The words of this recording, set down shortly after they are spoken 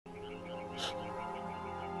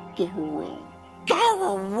Go away.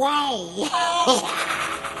 Go away!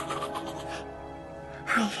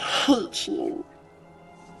 I hate you.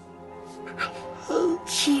 I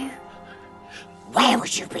hate you. Where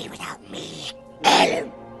would you be without me?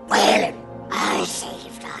 Ellen, I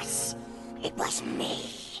saved us. It was me.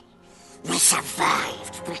 We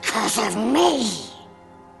survived because of me.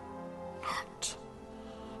 Not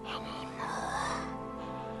anymore.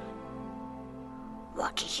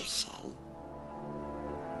 What did you say?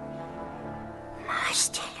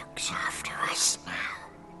 Master looks after us now.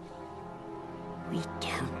 We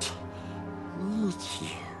don't need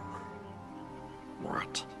you.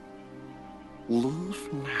 What?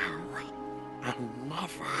 Leave now and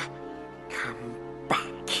never come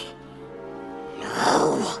back.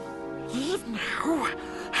 No! Leave now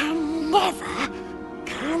and never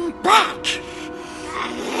come back!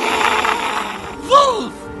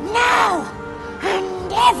 Leave now and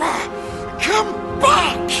never come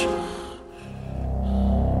back!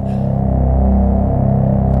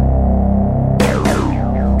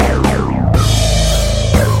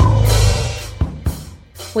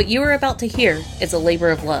 What you are about to hear is a labor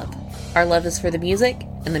of love. Our love is for the music,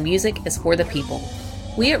 and the music is for the people.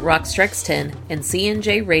 We at Rock Strikes 10 and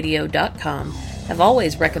CNJRadio.com have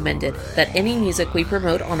always recommended that any music we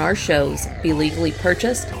promote on our shows be legally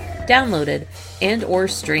purchased, downloaded, and or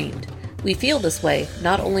streamed. We feel this way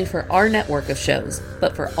not only for our network of shows,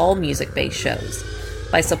 but for all music-based shows.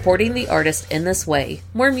 By supporting the artist in this way,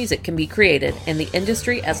 more music can be created and the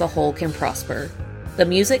industry as a whole can prosper. The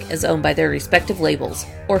music is owned by their respective labels,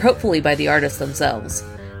 or hopefully by the artists themselves.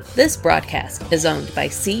 This broadcast is owned by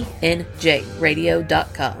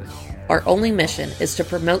CNJRadio.com. Our only mission is to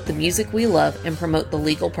promote the music we love and promote the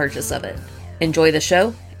legal purchase of it. Enjoy the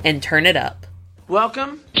show and turn it up.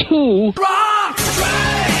 Welcome to Rock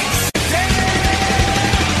Strikes 10.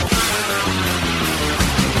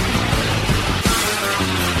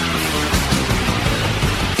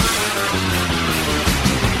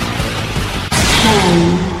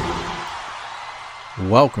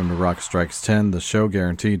 Welcome to Rock Strikes 10, the show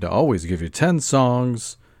guaranteed to always give you 10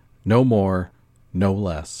 songs, no more, no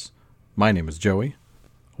less. My name is Joey.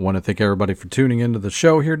 I want to thank everybody for tuning into the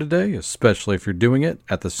show here today, especially if you're doing it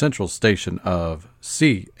at the central station of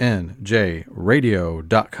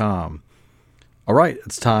CNJRadio.com. All right,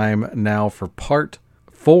 it's time now for part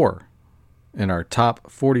 4 in our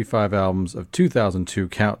top 45 albums of 2002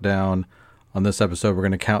 countdown. On this episode, we're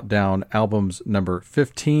going to count down albums number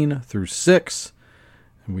 15 through 6.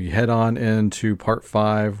 And we head on into part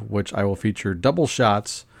 5, which I will feature double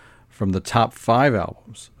shots from the top 5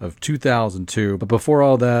 albums of 2002. But before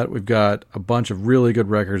all that, we've got a bunch of really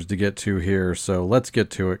good records to get to here, so let's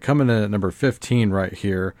get to it. Coming in at number 15 right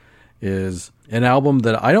here is an album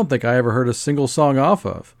that I don't think I ever heard a single song off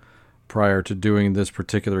of prior to doing this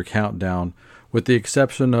particular countdown, with the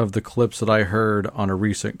exception of the clips that I heard on a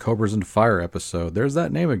recent Cobras and Fire episode. There's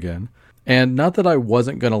that name again. And not that I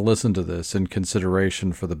wasn't going to listen to this in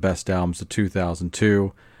consideration for the best albums of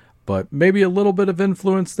 2002, but maybe a little bit of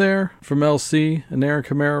influence there from LC and Aaron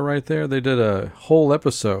Camaro right there. They did a whole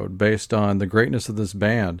episode based on the greatness of this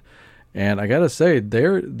band. And I got to say,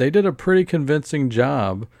 they did a pretty convincing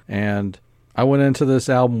job. And I went into this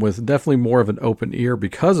album with definitely more of an open ear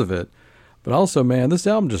because of it. But also, man, this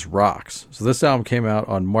album just rocks. So this album came out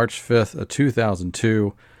on March 5th of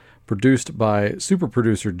 2002. Produced by super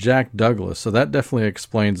producer Jack Douglas. So that definitely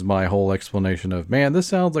explains my whole explanation of, man, this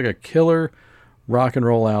sounds like a killer rock and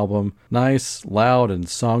roll album. Nice, loud, and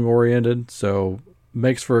song-oriented. So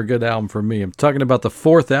makes for a good album for me. I'm talking about the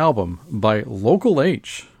 4th album by Local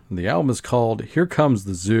H. And the album is called Here Comes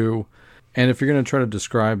the Zoo. And if you're going to try to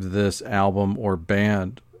describe this album or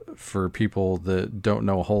band for people that don't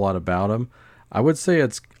know a whole lot about them, I would say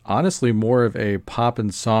it's honestly more of a pop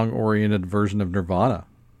and song-oriented version of Nirvana.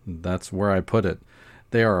 That's where I put it.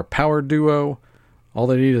 They are a power duo. All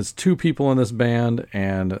they need is 2 people in this band,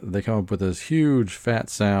 and they come up with this huge fat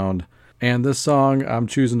sound. And this song I'm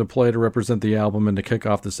choosing to play to represent the album and to kick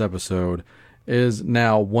off this episode is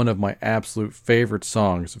now one of my absolute favorite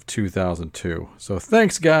songs of 2002. So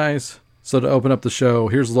thanks, guys. So to open up the show,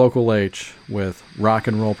 here's Local H with Rock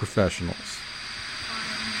and Roll Professionals.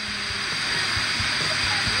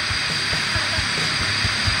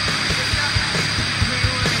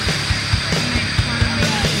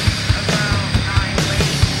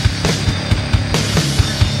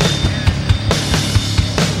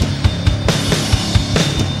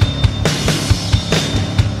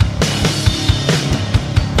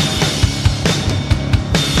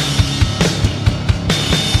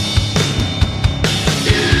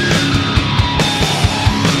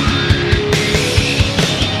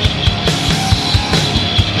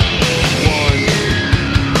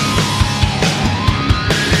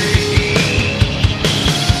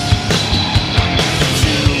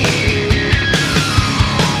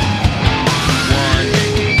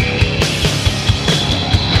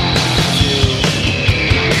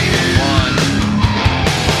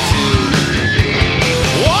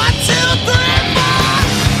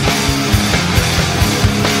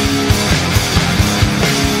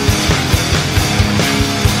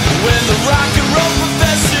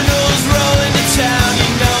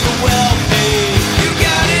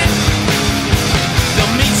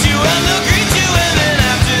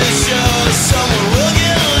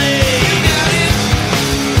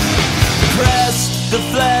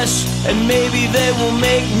 and maybe they will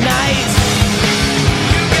make night.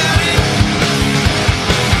 You got it.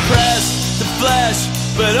 Press the flesh,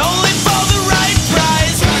 but only for the right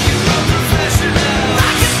price. Rock and roll professional.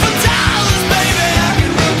 Rockin' for dollars, baby. Rock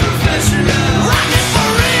and roll professional. Rockin' for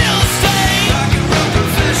real estate. Rock and roll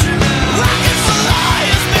professional. Rockin' for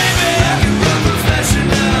lawyers, baby. Rock and roll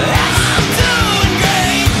professional. And I'm doing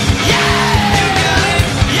great. Yeah. You got it.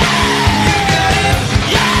 Yeah. You got it.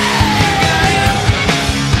 Yeah. You got it.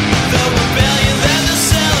 The rebellion that they're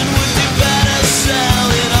selling would do better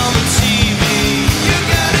selling on the TV. You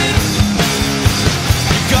got it.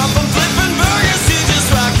 You come from flipping burgers to just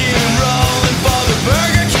rock and rolling for the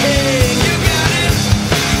Burger King. You got it.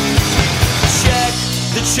 Check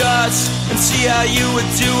the charts and see how you were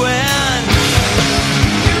doing.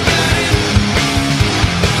 You got it.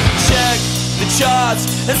 Check the charts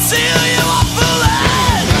and see who you are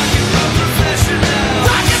fooling. Rock and roll professional.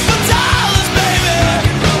 Rockin' for dollars, baby. Rock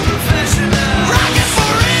and roll professional. Rockin'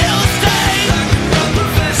 for real estate. Rock and roll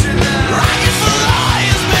professional. Rockin' for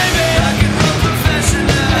lawyers, baby. Rock and roll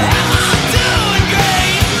professional. And I'm doing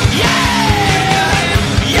great. Yeah. You got it.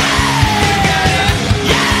 Yeah. You got it.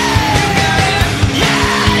 Yeah. You got it. Yeah.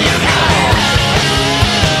 You got it.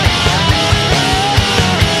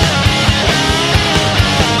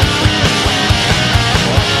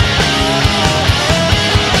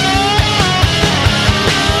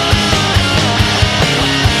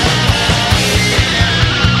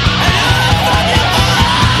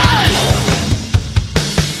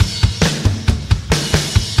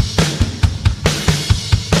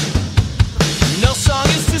 No song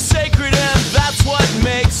is too sacred, and that's what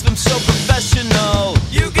makes them so professional.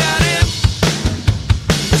 You got it.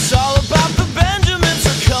 It's all about the Benjamins,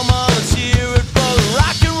 so come on, let's hear it for the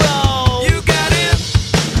rock and roll. You got it.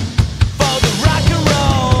 For the rock and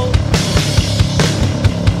roll.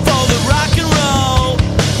 For the rock and roll.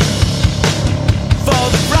 For the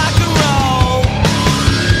rock and roll.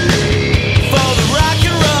 For the rock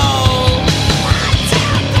and roll.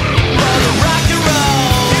 For the rock and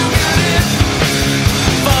roll. You got it.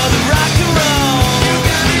 For the rock and roll. You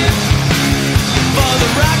got it. For the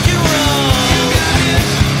rock and roll. You got it.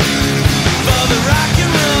 For the rock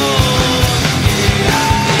and roll. Yeah.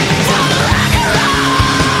 For the rock and roll.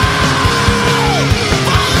 For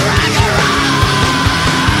the rock and roll.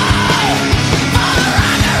 For the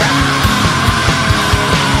rock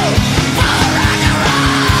and roll. For the rock and roll.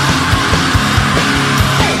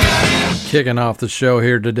 You got it. Kicking off the show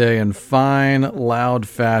here today in fine, loud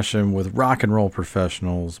fashion with Rock and Roll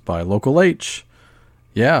Professionals by Local H.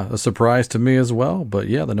 Yeah, a surprise to me as well, but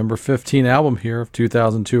yeah, the number 15 album here of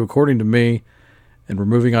 2002 according to me. And we're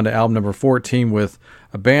moving on to album number 14 with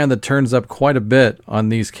a band that turns up quite a bit on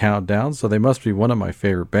these countdowns, so they must be one of my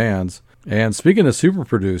favorite bands. And speaking of super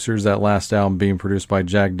producers, that last album being produced by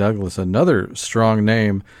Jack Douglas, another strong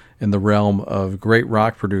name in the realm of great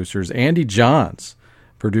rock producers, Andy Johns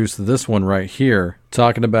produced this one right here,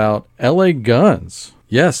 talking about LA Guns.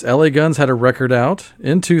 Yes, LA Guns had a record out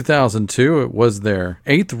in 2002. It was their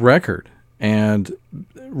 8th record, and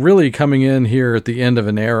really coming in here at the end of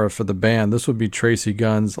an era for the band. This would be Tracy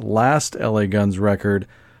Gunn's last LA Guns record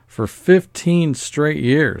for 15 straight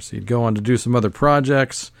years. He'd go on to do some other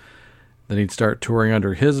projects, then he'd start touring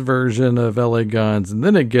under his version of LA Guns, and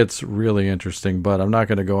then it gets really interesting, but I'm not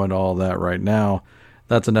going to go into all that right now.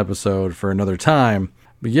 That's an episode for another time.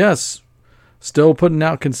 But yes, still putting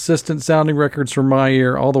out consistent sounding records from my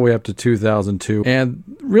ear all the way up to 2002. And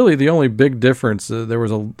really the only big difference, there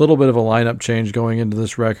was a little bit of a lineup change going into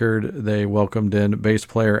this record. They welcomed in bass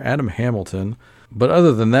player Adam Hamilton. But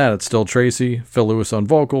other than that, it's still Tracy, Phil Lewis on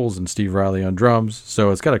vocals, and Steve Riley on drums.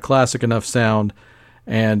 So it's got a classic enough sound.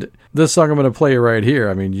 And this song I'm going to play right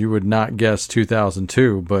here, I mean, you would not guess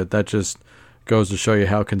 2002, but that just goes to show you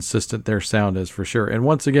how consistent their sound is for sure. And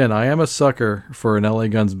once again, I am a sucker for an LA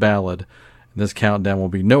Guns ballad. And this countdown will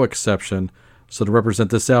be no exception. So to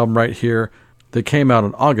represent this album right here, that came out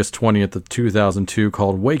on August 20th of 2002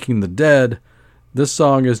 called Waking the Dead, this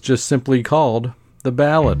song is just simply called The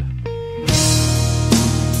Ballad.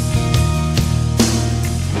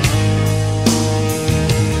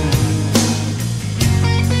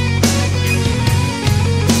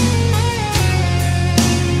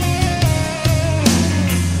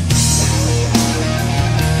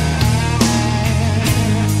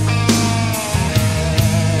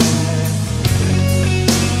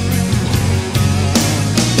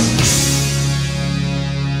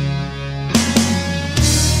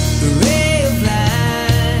 The ray of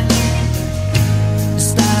light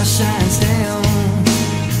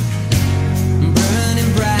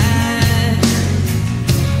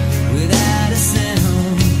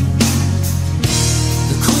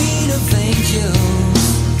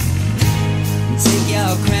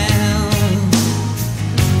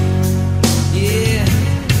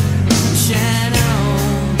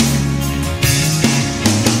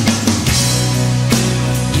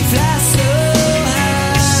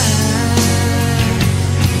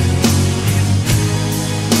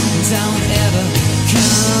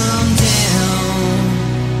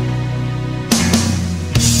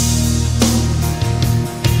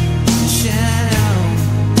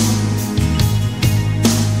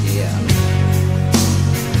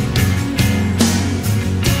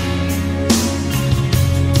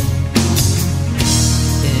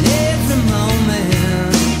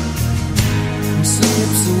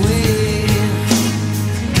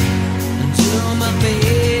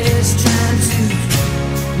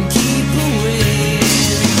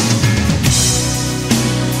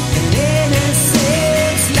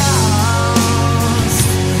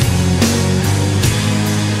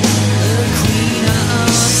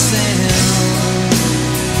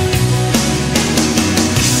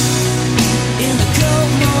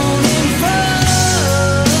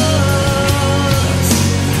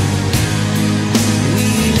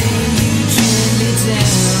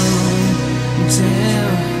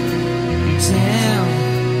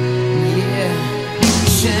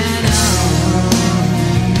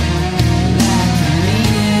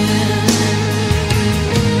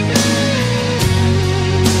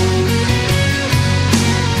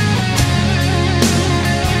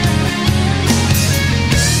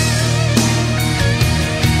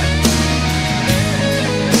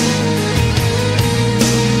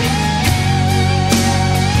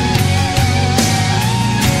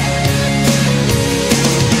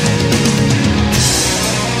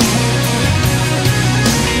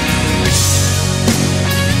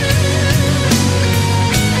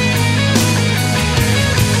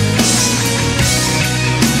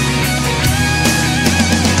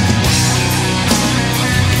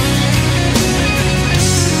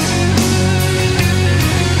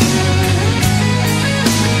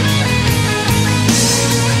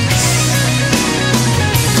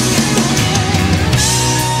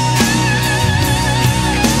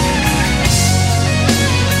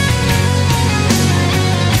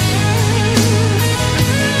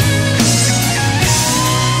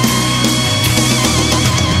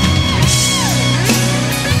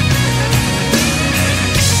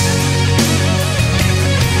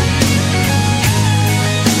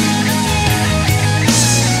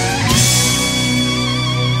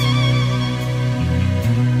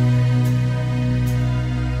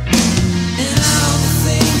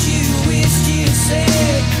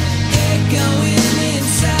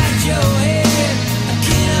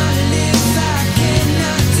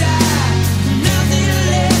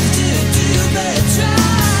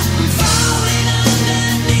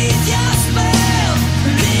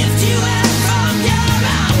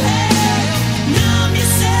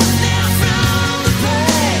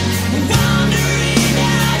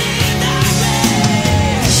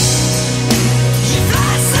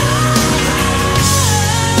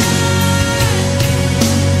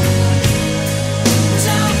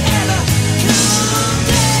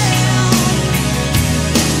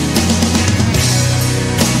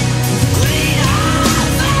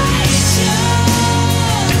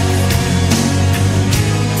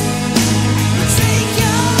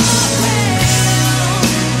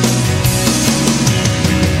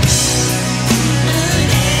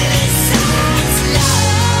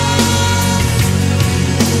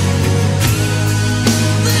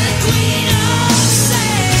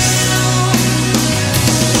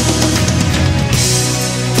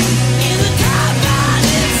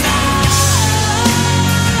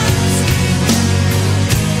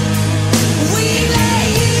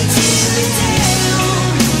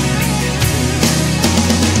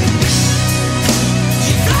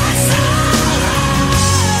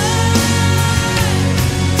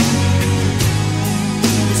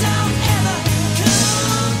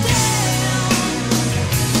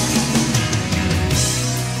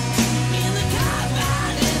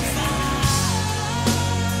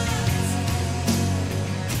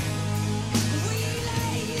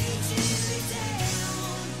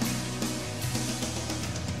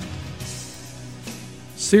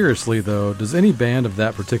seriously though, does any band of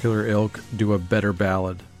that particular ilk do a better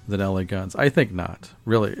ballad than LA Guns? I think not.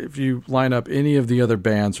 Really, if you line up any of the other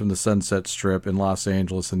bands from the Sunset Strip in Los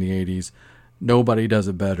Angeles in the 80s, nobody does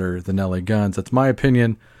it better than LA Guns. That's my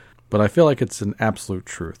opinion, but I feel like it's an absolute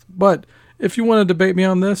truth. But if you want to debate me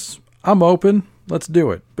on this, I'm open. Let's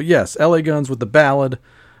do it. But yes, LA Guns with the ballad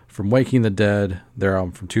from Waking the Dead, their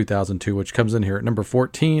album from 2002, which comes in here at number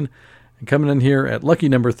 14. And coming in here at lucky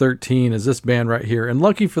number 13 is this band right here. And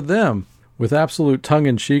lucky for them, with absolute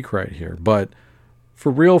tongue-in-cheek right here. But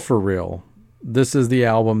for real, this is the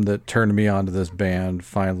album that turned me on to this band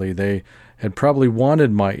finally. They had probably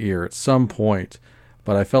wanted my ear at some point,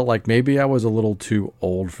 but I felt like maybe I was a little too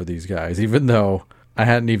old for these guys. Even though I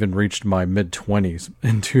hadn't even reached my mid-20s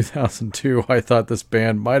in 2002, I thought this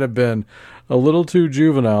band might have been a little too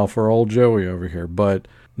juvenile for old Joey over here. But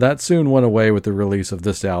that soon went away with the release of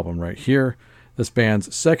this album right here, this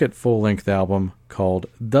band's second full-length album called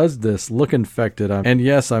Does This Look Infected? And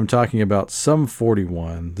yes, I'm talking about Sum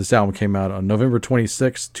 41. This album came out on November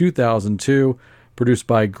 26, 2002, produced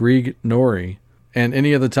by Grieg Nori. And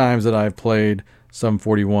any of the times that I've played Sum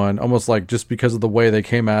 41, almost like just because of the way they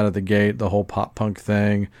came out of the gate, the whole pop-punk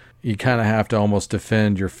thing, you kind of have to almost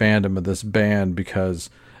defend your fandom of this band because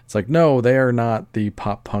it's like, no, they are not the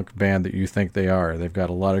pop-punk band that you think they are. They've got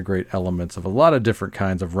a lot of great elements of a lot of different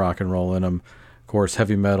kinds of rock and roll in them. Of course,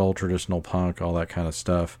 heavy metal, traditional punk, all that kind of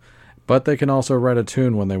stuff. But they can also write a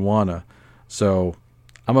tune when they wanna. So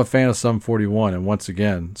I'm a fan of Sum 41, and once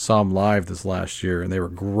again, saw them live this last year, and they were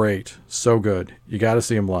great. So good. You got to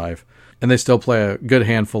see them live. And they still play a good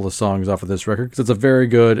handful of songs off of this record, because it's a very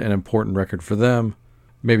good and important record for them.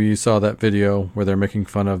 Maybe you saw that video where they're making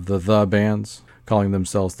fun of the bands, calling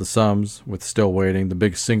themselves the Sums, with Still Waiting, the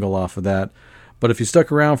big single off of that. But if you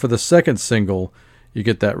stuck around for the second single, you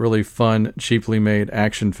get that really fun, cheaply made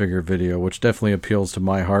action figure video, which definitely appeals to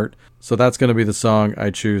my heart. So that's going to be the song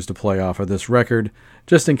I choose to play off of this record.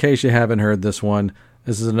 Just in case you haven't heard this one,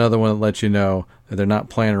 this is another one that lets you know that they're not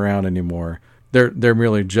playing around anymore. They're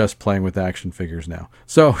merely just playing with action figures now.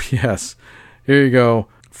 So yes, here you go.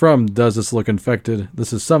 From Does This Look Infected?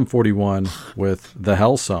 This is Sum 41 with The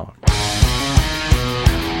Hell Song.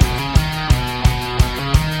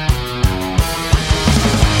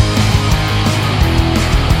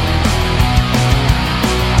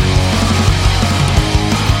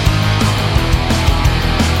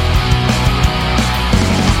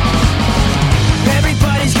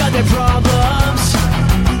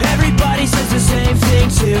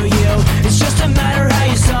 To you, it's just a matter how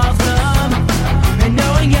you solve them, and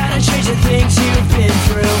knowing how to change the things you've been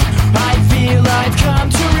through. I feel I've come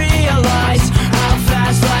to realize how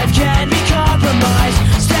fast life can be compromised.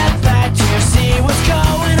 Step back to see what's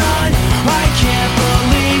going on. I can't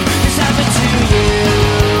believe this happened to you.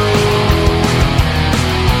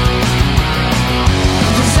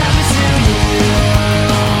 This happened to you.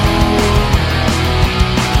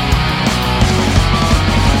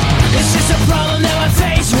 It's just a problem that I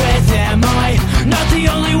face with. Am I not the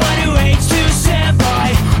only one who hates to stand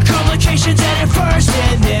by? Complications at first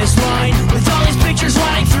in this line, with all these pictures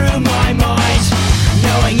running through my mind,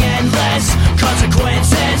 knowing endless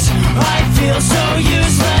consequences. I feel so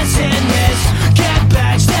useless in this. Get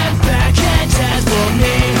back, step back, and death will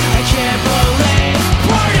mean I can't believe.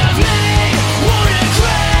 Part of me won't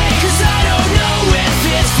agree, 'cause I don't know if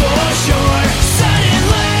it's for sure.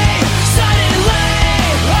 Suddenly,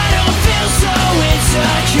 I don't feel so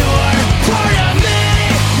insecure. Part of me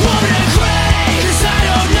won't agree, 'cause I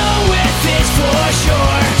don't know if it's for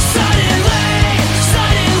sure. Suddenly,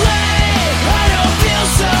 I don't feel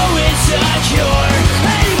so insecure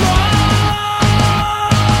anymore.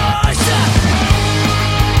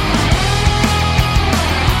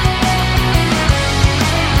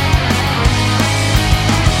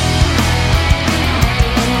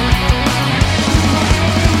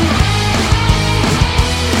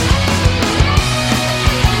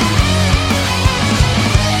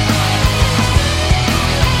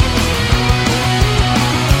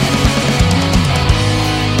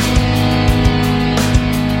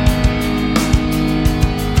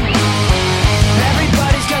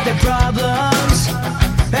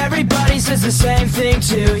 Says the same thing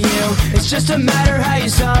to you. It's just a matter how you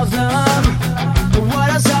solve them. But what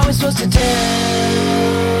else are we supposed to do?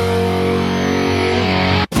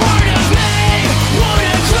 Part of me won't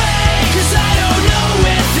agree, 'cause I don't know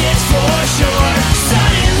if it's for sure.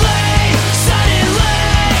 Suddenly,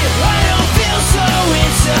 I don't feel so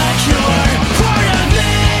insecure. Part of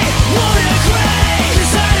me won't agree,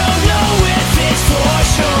 'cause I don't know if it's for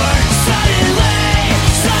sure. Suddenly,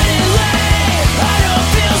 I don't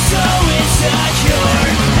feel so insecure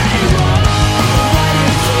anymore. Why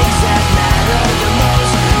do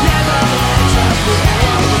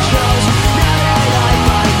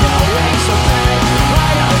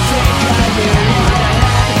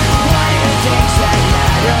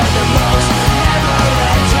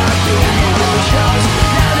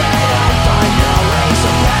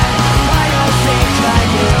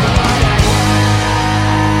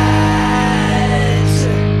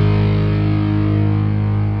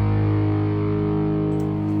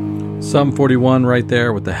Sum 41 right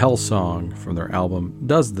there with the Hell Song from their album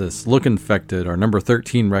Does This, Look Infected, our number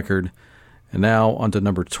 13 record. And now onto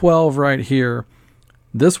number 12 right here.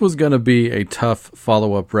 This was going to be a tough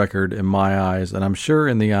follow-up record in my eyes, and I'm sure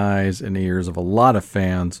in the eyes and ears of a lot of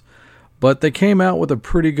fans, but they came out with a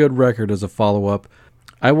pretty good record as a follow-up.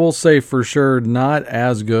 I will say for sure not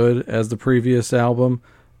as good as the previous album,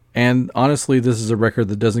 and honestly this is a record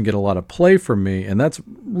that doesn't get a lot of play from me, and that's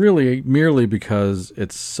really merely because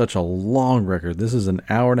it's such a long record. This is an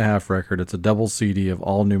hour-and-a-half record. It's a double CD of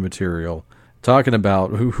all new material. Talking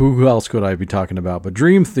about, who else could I be talking about but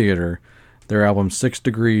Dream Theater. Their album 6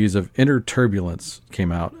 Degrees of Inner Turbulence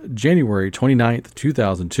came out January 29th,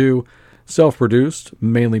 2002. Self-produced,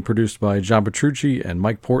 mainly produced by John Petrucci and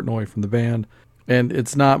Mike Portnoy from the band. And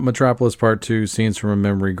it's not Metropolis Part 2, Scenes from a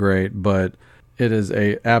Memory great, but it is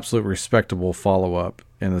a absolute respectable follow-up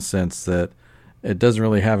in the sense that it doesn't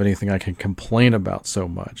really have anything I can complain about so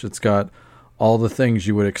much. It's got all the things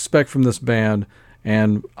you would expect from this band,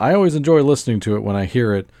 and I always enjoy listening to it when I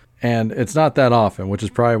hear it. And it's not that often, which is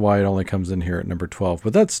probably why it only comes in here at number 12.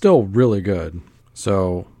 But that's still really good.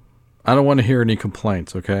 So I don't want to hear any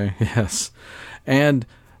complaints, okay? Yes. And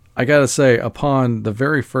I got to say, upon the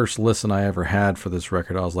very first listen I ever had for this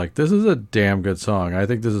record, I was like, this is a damn good song. I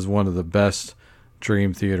think this is one of the best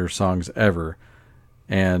Dream Theater songs ever.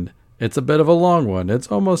 And it's a bit of a long one.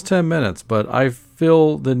 It's almost 10 minutes. But I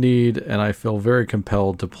feel the need and I feel very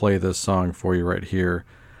compelled to play this song for you right here.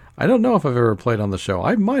 I don't know if I've ever played on the show.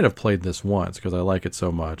 I might have played this once because I like it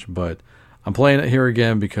so much, but I'm playing it here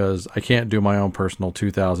again because I can't do my own personal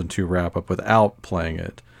 2002 wrap-up without playing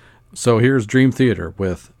it. So here's Dream Theater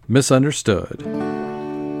with Misunderstood.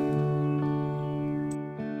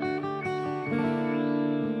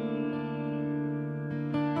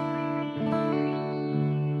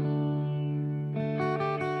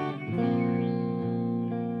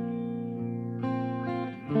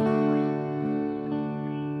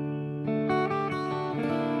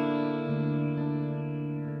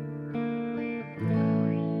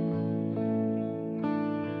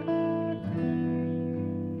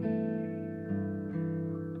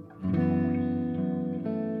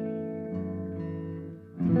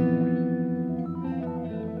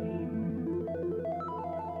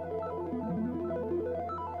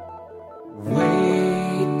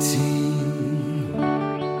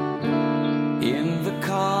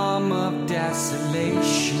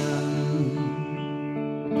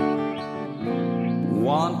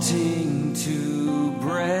 Wanting to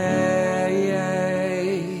break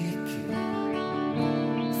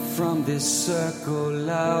from this circle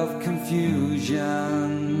of confusion,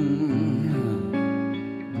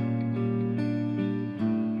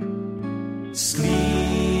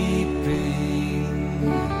 sleeping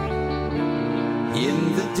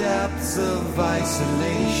in the depths of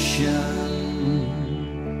isolation,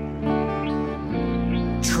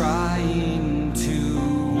 trying to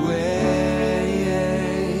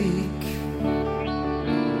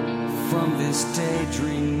from this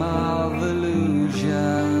daydream of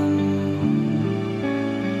illusion.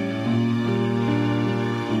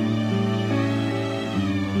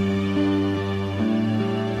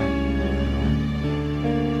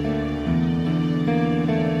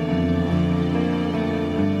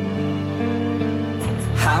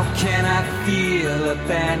 How can I feel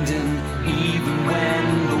abandoned even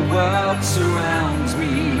when the world surrounds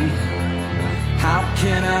me? How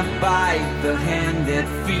can I bite the hand that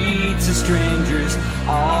feeds the strangers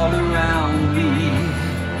all around me?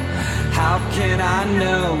 How can I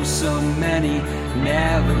know so many,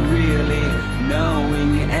 never really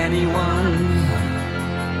knowing anyone?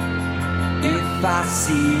 If I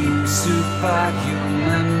seem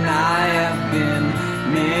superhuman, I have been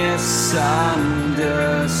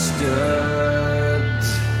misunderstood.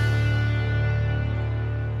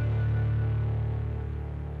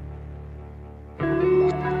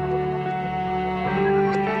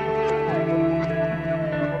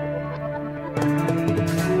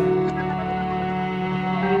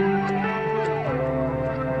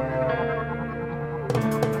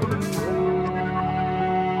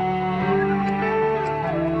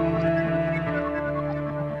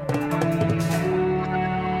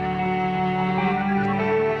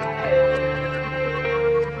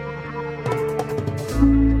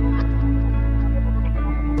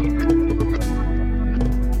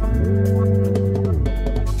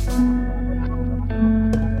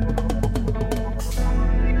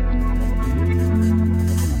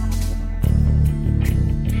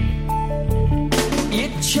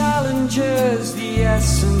 Challenges the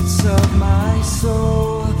essence of my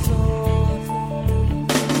soul,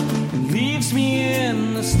 leaves me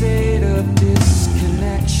in a state of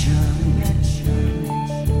disconnection.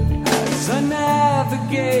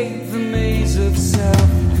 navigate the maze of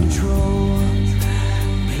self-control,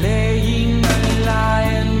 playing a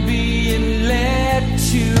lion, being led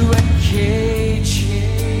to a cage.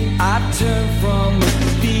 I turn from a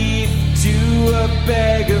thief to a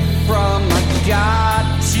beggar, from a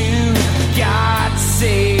god to God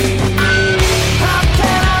save me. How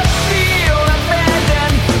can I feel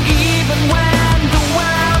abandoned even when the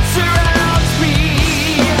world surrounds me?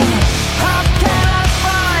 How can I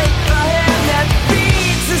fight the hand that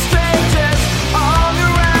feeds the strangers all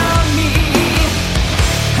around me?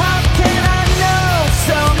 How can I know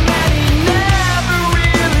so many never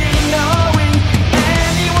really knowing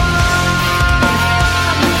anyone?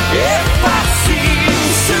 If I seem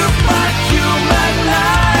superhuman,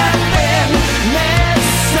 I've been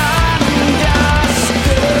misunderstood.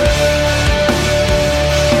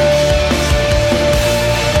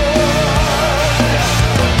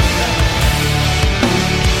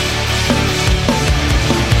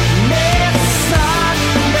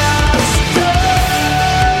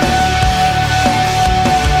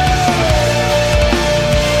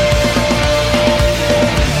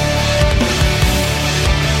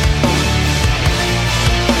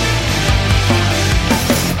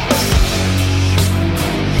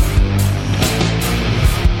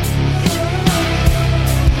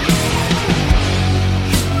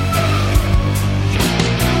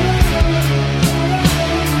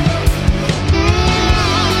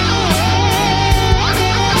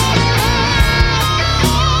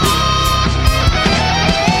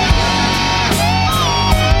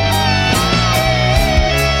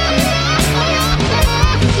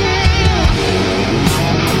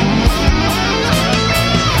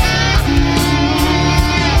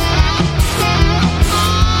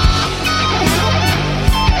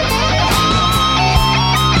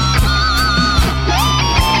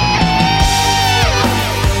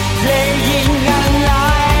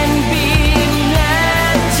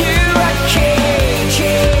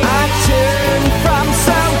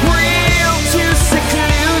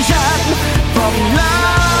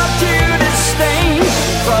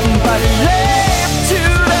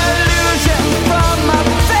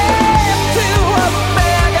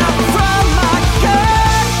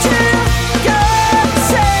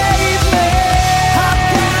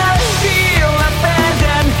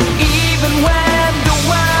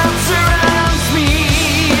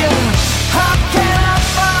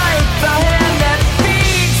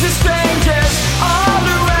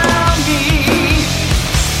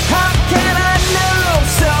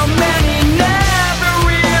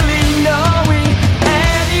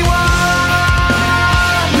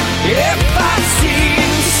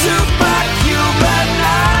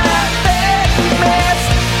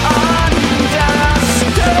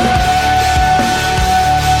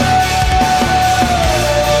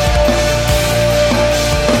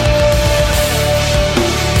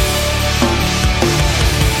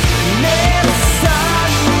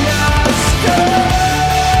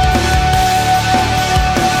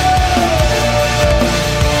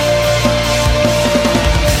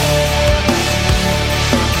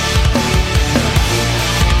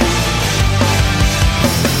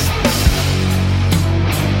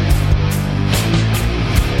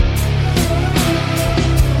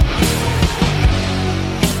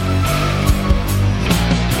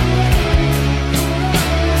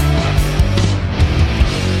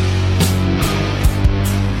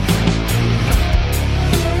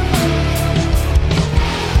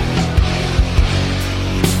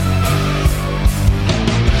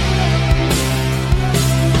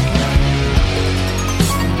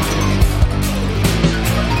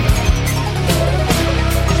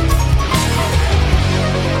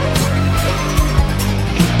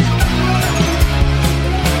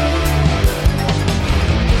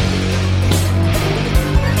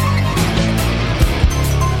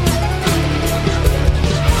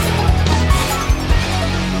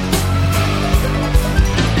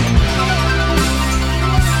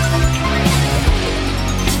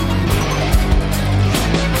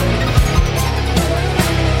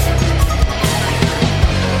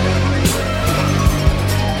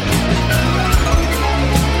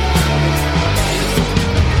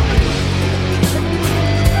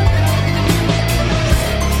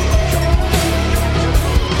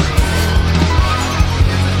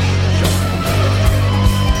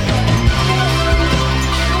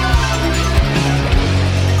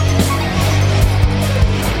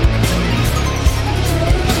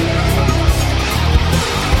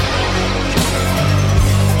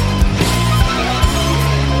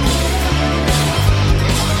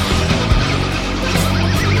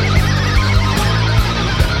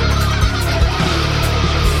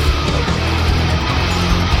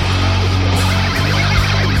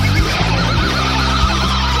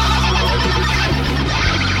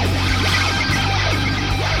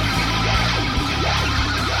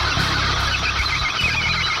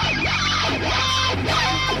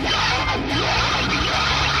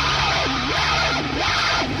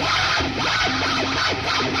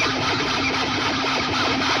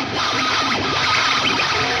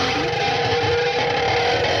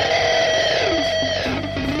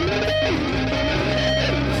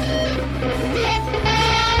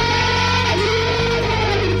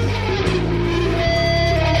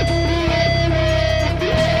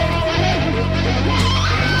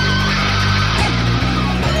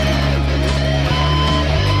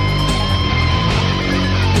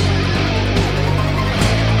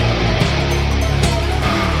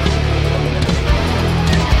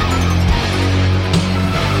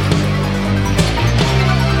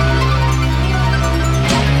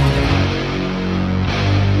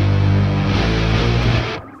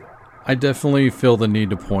 I definitely feel the need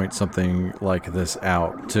to point something like this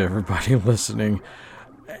out to everybody listening.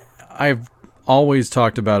 I've always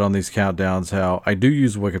talked about on these countdowns how I do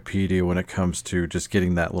use Wikipedia when it comes to just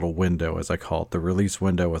getting that little window, as I call it, the release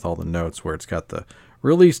window with all the notes where it's got the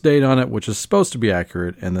release date on it, which is supposed to be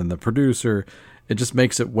accurate, and then the producer. It just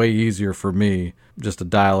makes it way easier for me just to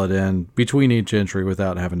dial it in between each entry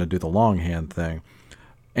without having to do the longhand thing.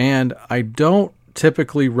 And I don't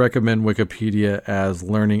typically recommend Wikipedia as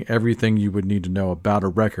learning everything you would need to know about a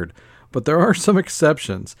record, but there are some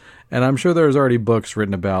exceptions, and I'm sure there's already books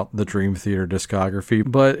written about the Dream Theater discography,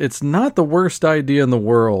 but it's not the worst idea in the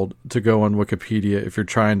world to go on Wikipedia if you're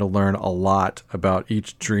trying to learn a lot about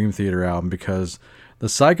each Dream Theater album, because the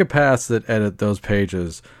psychopaths that edit those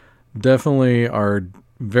pages definitely are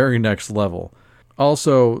very next level.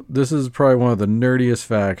 Also, this is probably one of the nerdiest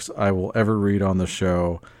facts I will ever read on the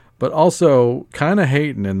show, but also kind of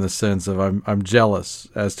hating in the sense of I'm jealous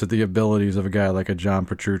as to the abilities of a guy like a John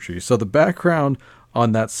Petrucci. So the background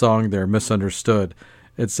on that song there, Misunderstood,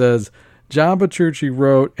 it says, John Petrucci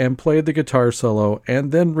wrote and played the guitar solo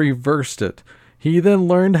and then reversed it. He then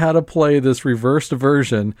learned how to play this reversed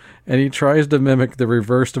version, and he tries to mimic the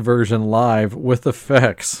reversed version live with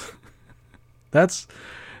effects. That's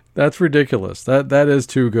ridiculous. That is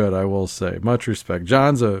too good, I will say. Much respect.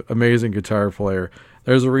 John's an amazing guitar player.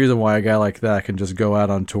 There's a reason why a guy like that can just go out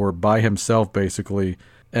on tour by himself, basically,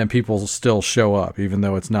 and people still show up, even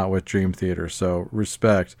though it's not with Dream Theater. So,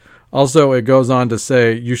 respect. Also, it goes on to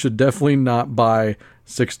say, you should definitely not buy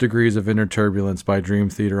 6 Degrees of Inner Turbulence by Dream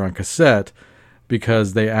Theater on cassette,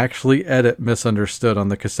 because they actually edit Misunderstood on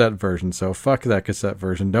the cassette version. So, fuck that cassette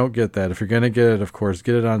version. Don't get that. If you're going to get it, of course,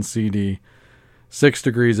 get it on CD. 6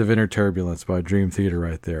 Degrees of Inner Turbulence by Dream Theater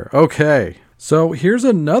right there. Okay, so here's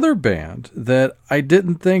another band that I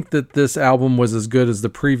didn't think that this album was as good as the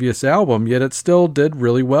previous album, yet it still did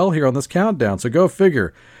really well here on this countdown. So go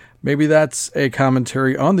figure. Maybe that's a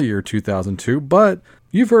commentary on the year 2002, but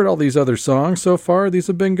you've heard all these other songs so far. These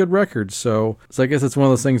have been good records. So I guess it's one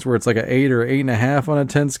of those things where it's like an 8 or 8.5 on a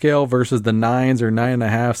 10 scale versus the 9s or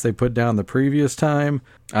 9.5s they put down the previous time.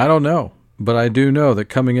 I don't know. But I do know that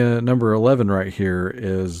coming in at number 11 right here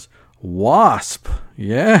is Wasp.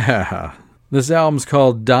 Yeah. This album's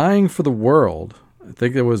called Dying for the World. I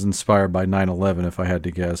think it was inspired by 9/11, if I had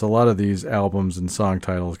to guess. A lot of these albums and song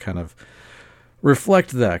titles kind of reflect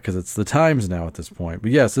that because it's the times now at this point. But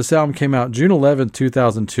yes, this album came out June 11th,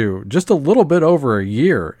 2002, just a little bit over a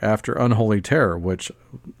year after Unholy Terror, which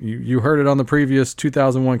you heard it on the previous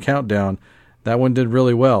 2001 countdown. That one did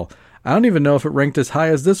really well. I don't even know if it ranked as high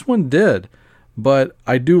as this one did, but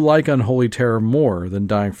I do like Unholy Terror more than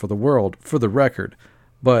Dying for the World, for the record.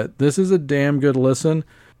 But this is a damn good listen.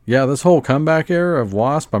 Yeah, this whole comeback era of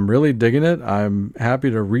Wasp, I'm really digging it. I'm happy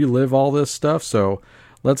to relive all this stuff, so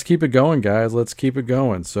let's keep it going, guys. Let's keep it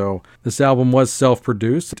going. So this album was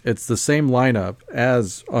self-produced. It's the same lineup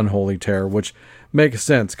as Unholy Terror, which makes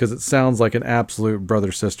sense because it sounds like an absolute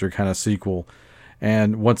brother-sister kind of sequel.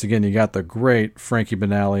 And once again, you got the great Frankie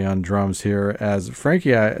Banali on drums here, as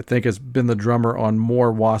Frankie, I think, has been the drummer on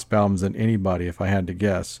more Wasp albums than anybody, if I had to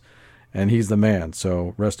guess. And he's the man,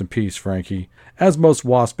 so rest in peace, Frankie. As most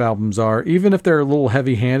Wasp albums are, even if they're a little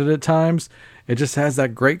heavy-handed at times, it just has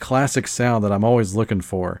that great classic sound that I'm always looking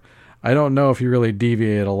for. I don't know if you really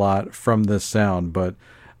deviate a lot from this sound, but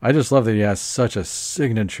I just love that he has such a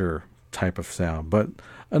signature type of sound. But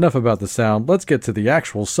enough about the sound. Let's get to the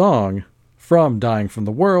actual song. From Dying from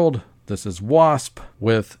the World, this is Wasp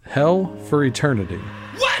with Hell for Eternity.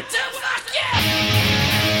 What the fuck, yeah!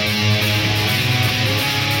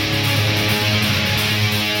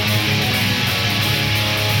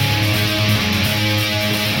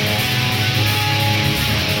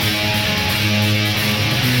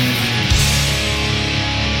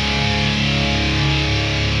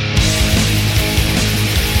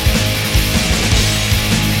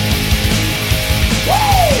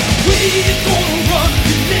 We're gonna run,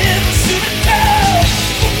 you never should have told.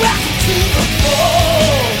 Welcome to the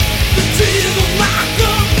fall.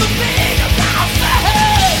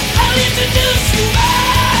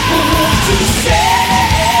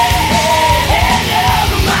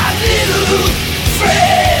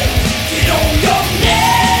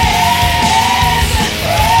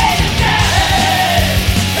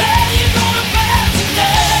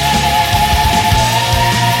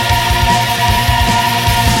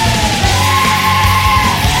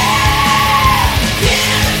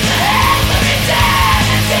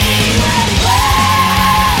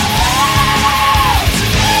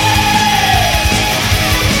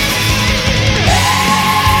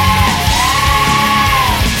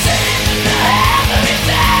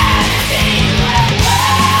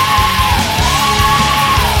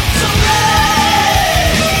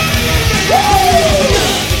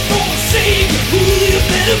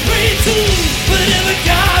 pray to whatever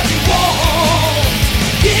God you want.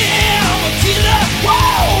 Yeah, I'm a killer.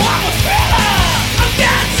 Whoa, I'm a thriller. I'm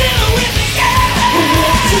Godzilla with the gun.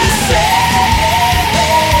 What to say?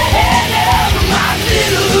 My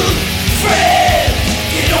little friend,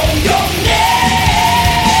 get on your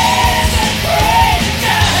knees and pray to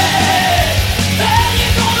God that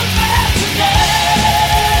you're gonna fight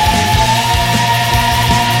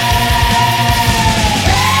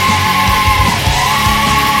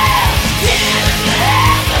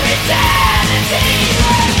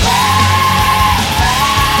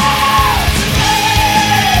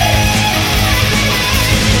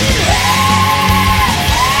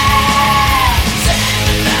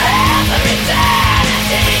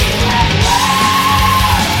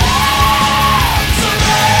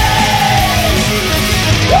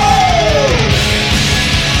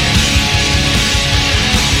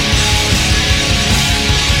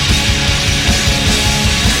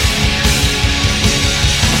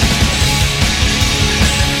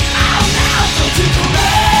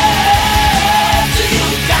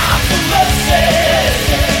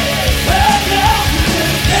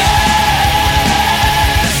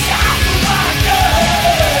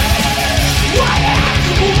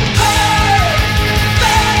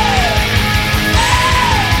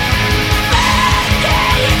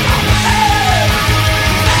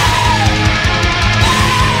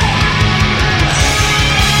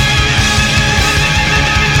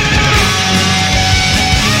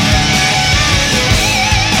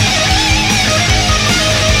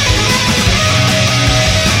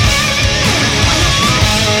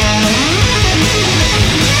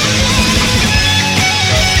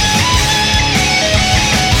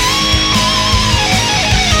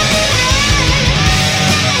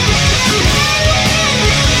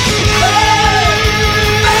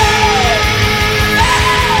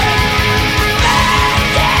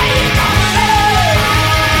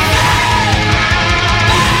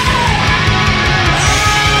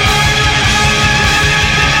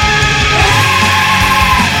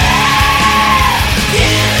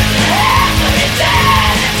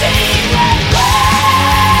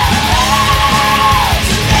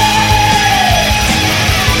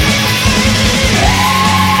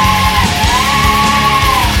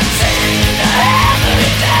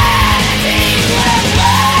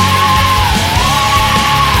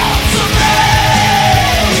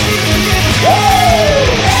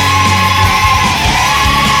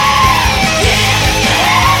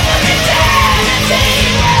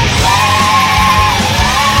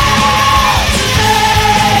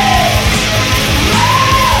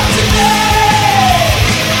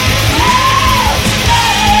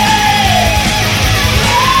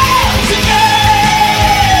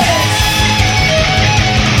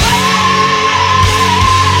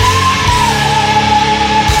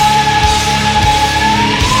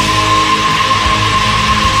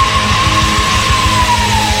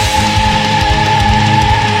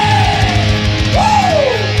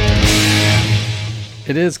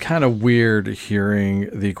It is kind of weird hearing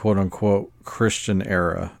the quote-unquote Christian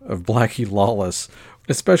era of Blackie Lawless,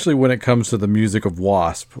 especially when it comes to the music of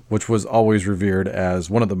Wasp, which was always revered as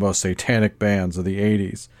one of the most satanic bands of the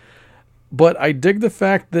 80s. But I dig the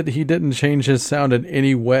fact that he didn't change his sound in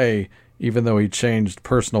any way, even though he changed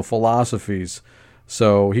personal philosophies.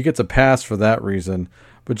 So he gets a pass for that reason.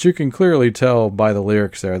 But you can clearly tell by the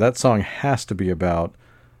lyrics there, that song has to be about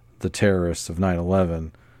the terrorists of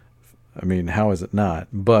 9/11. I mean, how is it not?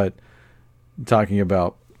 But talking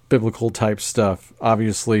about biblical type stuff,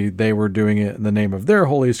 obviously they were doing it in the name of their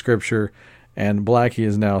holy scripture, and Blackie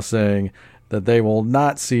is now saying that they will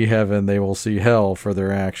not see heaven, they will see hell for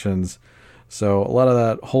their actions. So a lot of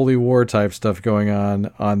that holy war type stuff going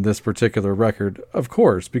on this particular record, of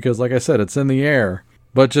course, because like I said, it's in the air,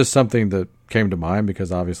 but just something that came to mind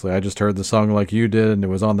because obviously I just heard the song like you did and it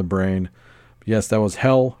was on the brain. Yes, that was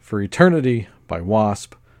Hell for Eternity by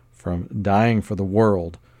Wasp from Dying for the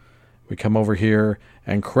World. We come over here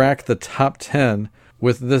and crack the top 10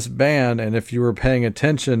 with this band, and if you were paying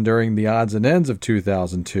attention during the odds and ends of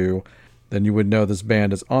 2002, then you would know this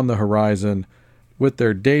band is on the horizon. With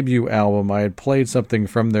their debut album, I had played something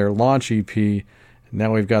from their launch EP, and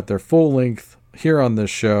now we've got their full length here on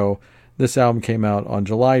this show. This album came out on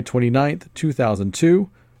July 29th,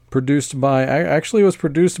 2002. It was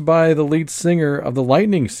produced by the lead singer of the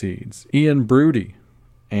Lightning Seeds, Ian Broody,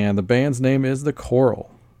 and the band's name is The Coral.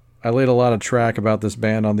 I laid a lot of track about this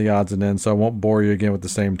band on the odds and ends, so I won't bore you again with the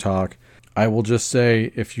same talk. I will just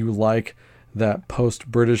say, if you like that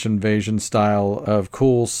post-British invasion style of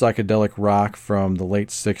cool psychedelic rock from the late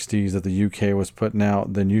 60s that the UK was putting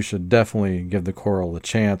out, then you should definitely give The Coral a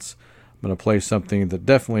chance. I'm going to play something that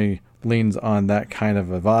definitely leans on that kind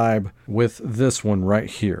of a vibe with this one right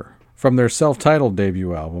here. From their self-titled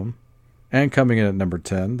debut album, and coming in at number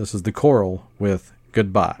 10, this is The Coral with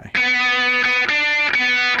Goodbye.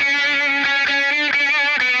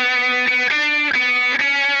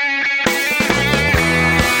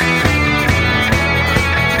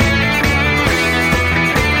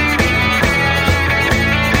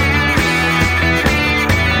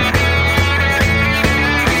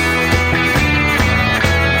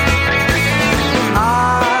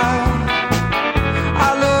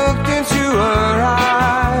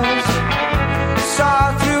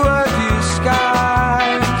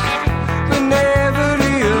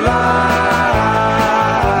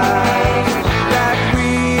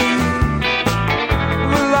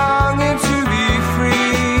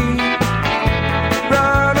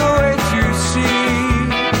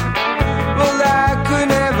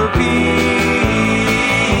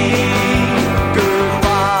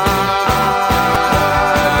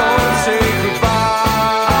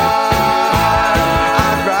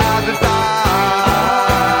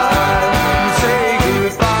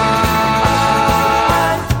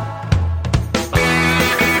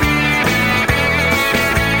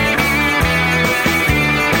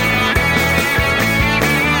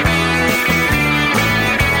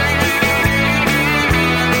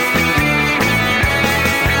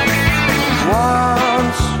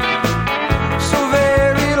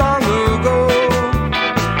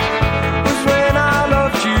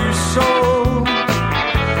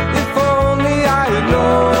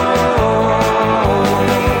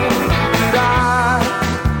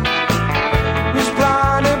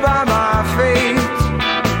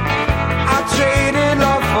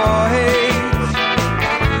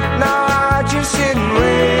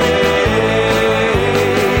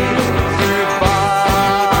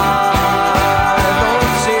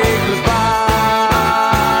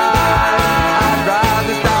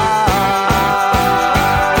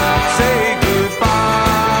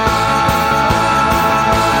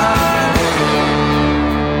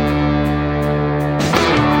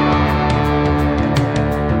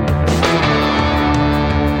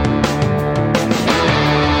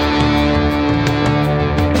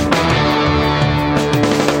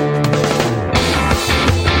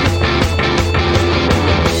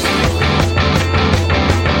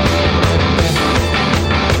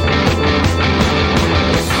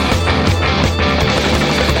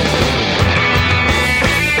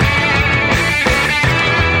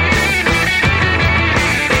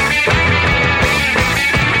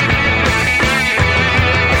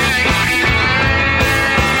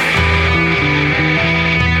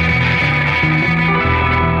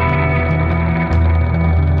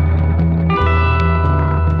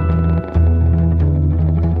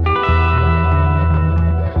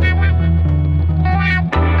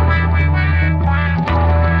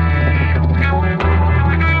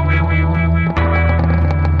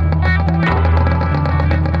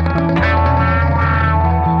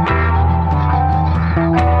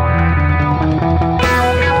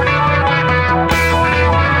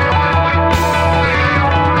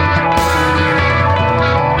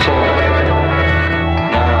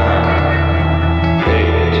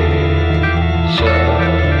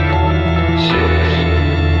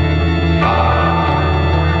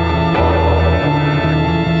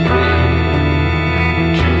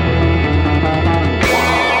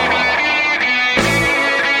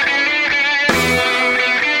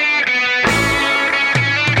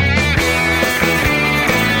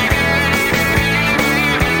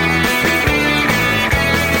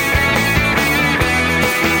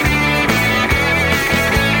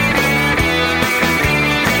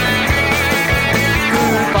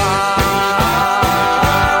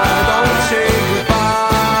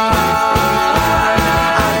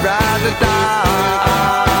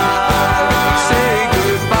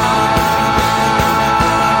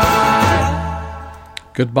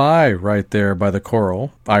 Goodbye right there by The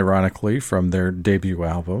Coral, ironically, from their debut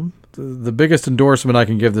album. The biggest endorsement I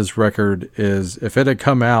can give this record is if it had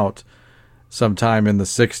come out sometime in the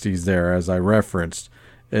 60s there, as I referenced,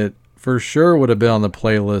 it for sure would have been on the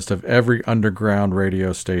playlist of every underground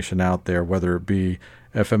radio station out there, whether it be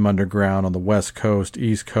FM Underground on the West Coast,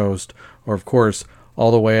 East Coast, or of course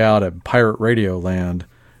all the way out at Pirate Radio Land.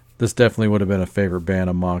 This definitely would have been a favorite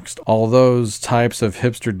band amongst all those types of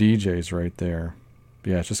hipster DJs right there.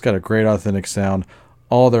 Yeah, it's just got a great authentic sound.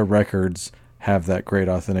 All their records have that great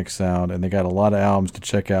authentic sound, and they got a lot of albums to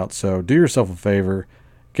check out, so do yourself a favor,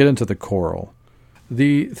 get into The Coral.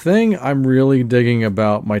 The thing I'm really digging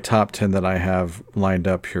about my top 10 that I have lined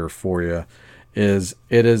up here for you is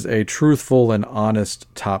it is a truthful and honest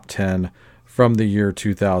top 10 from the year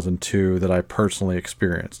 2002 that I personally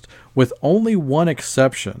experienced, with only one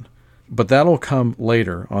exception, but that'll come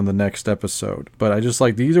later on the next episode. But I just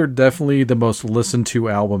like, these are definitely the most listened to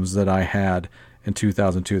albums that I had in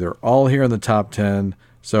 2002. They're all here in the top 10,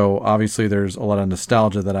 so obviously there's a lot of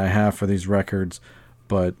nostalgia that I have for these records,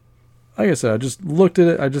 but like I said, I just looked at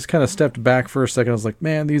it, I just kind of stepped back for a second. I was like,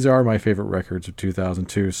 man, these are my favorite records of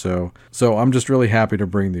 2002, so I'm just really happy to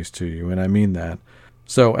bring these to you, and I mean that.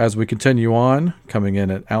 So as we continue on, coming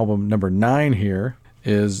in at album number 9 here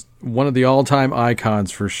is one of the all-time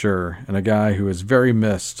icons for sure, and a guy who is very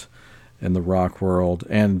missed in the rock world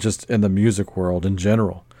and just in the music world in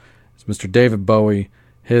general. It's Mr. David Bowie.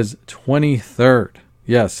 His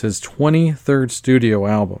 23rd studio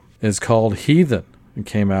album is called Heathen. It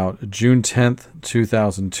came out June 10th,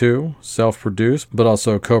 2002, self-produced, but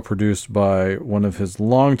also co-produced by one of his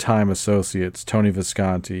longtime associates, Tony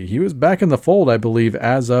Visconti. He was back in the fold, I believe,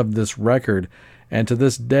 as of this record, and to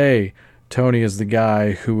this day, Tony is the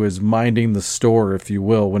guy who is minding the store, if you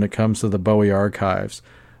will, when it comes to the Bowie archives.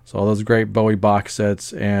 So all those great Bowie box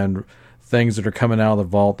sets and things that are coming out of the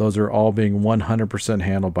vault, those are all being 100%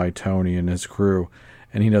 handled by Tony and his crew,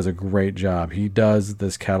 and he does a great job. He does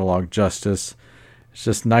this catalog justice. It's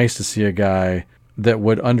just nice to see a guy that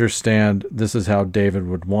would understand this is how David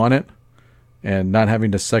would want it and not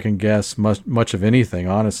having to second guess much of anything,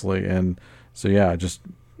 honestly. And so, yeah, just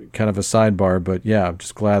kind of a sidebar, but yeah, I'm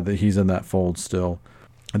just glad that he's in that fold still.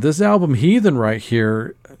 And this album, Heathen, right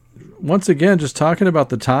here, once again, just talking about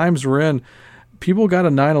the times we're in, people got a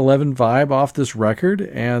 9/11 vibe off this record,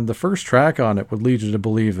 and the first track on it would lead you to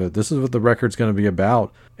believe it. This is what the record's going to be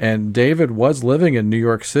about. And David was living in New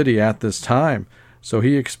York City at this time, so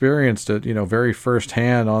he experienced it, very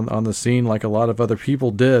firsthand on the scene like a lot of other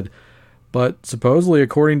people did. But supposedly,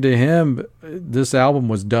 according to him, this album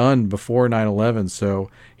was done before 9/11, so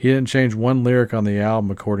he didn't change one lyric on the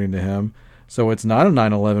album, according to him. So it's not a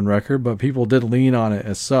 9/11 record, but people did lean on it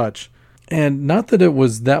as such. And not that it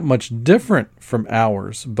was that much different from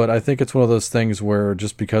ours, but I think it's one of those things where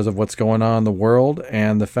just because of what's going on in the world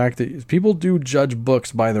and the fact that people do judge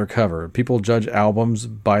books by their cover, people judge albums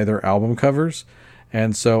by their album covers.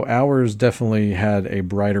 And so ours definitely had a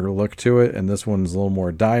brighter look to it, and this one's a little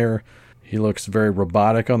more dire. He looks very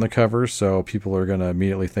robotic on the cover, so people are going to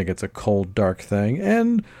immediately think it's a cold, dark thing.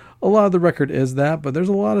 And a lot of the record is that, but there's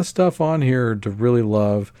a lot of stuff on here to really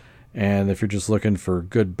love. And if you're just looking for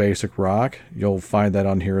good basic rock, you'll find that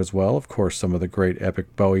on here as well. Of course, some of the great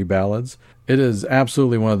epic Bowie ballads. It is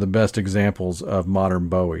absolutely one of the best examples of modern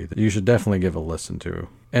Bowie that you should definitely give a listen to.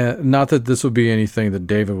 And not that this would be anything that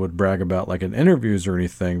David would brag about like in interviews or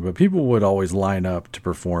anything, but people would always line up to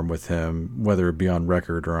perform with him, whether it be on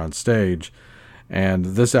record or on stage. And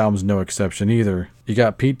this album's no exception either. You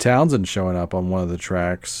got Pete Townsend showing up on one of the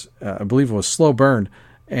tracks. I believe it was Slow Burn.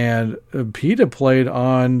 And Pete had played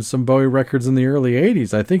on some Bowie records in the early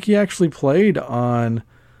 80s. I think he actually played on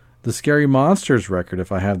the Scary Monsters record,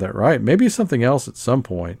 if I have that right. Maybe something else at some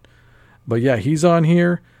point. But yeah, he's on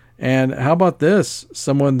here. And how about this?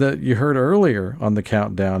 Someone that you heard earlier on the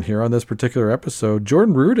countdown here on this particular episode,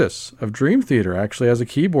 Jordan Rudess of Dream Theater actually has a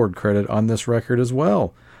keyboard credit on this record as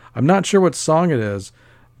well. I'm not sure what song it is,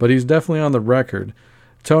 but he's definitely on the record.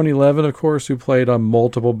 Tony Levin, of course, who played on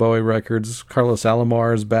multiple Bowie records. Carlos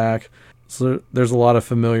Alomar is back. So there's a lot of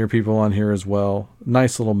familiar people on here as well.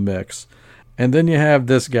 Nice little mix. And then you have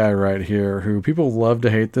this guy right here, who people love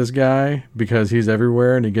to hate this guy because he's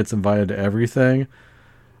everywhere and he gets invited to everything.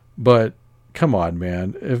 But come on,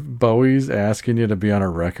 man. If Bowie's asking you to be on a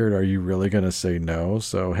record, are you really going to say no?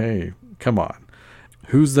 So, hey, come on.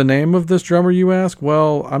 Who's the name of this drummer, you ask?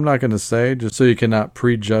 Well, I'm not going to say, just so you cannot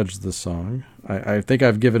prejudge the song. I think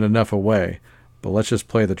I've given enough away, but let's just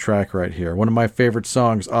play the track right here. One of my favorite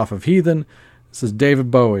songs off of Heathen. This is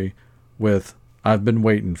David Bowie with I've Been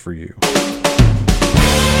Waiting for You.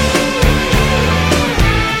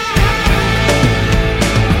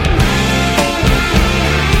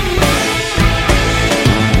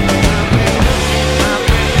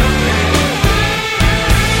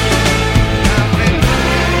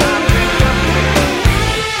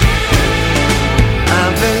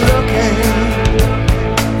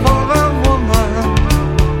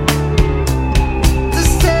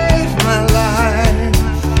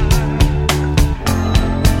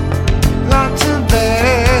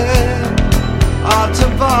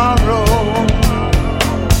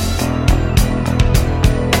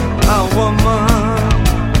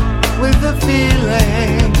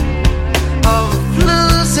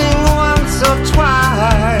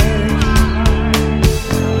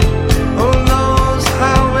 Who knows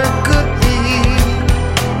how it could be?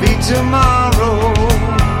 tomorrow.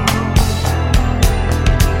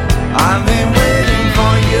 I've been waiting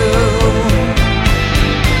for you,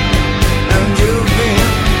 and you've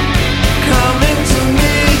been coming to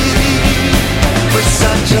me for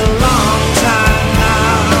such a long time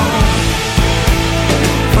now,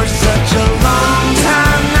 for such a long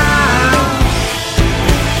time now.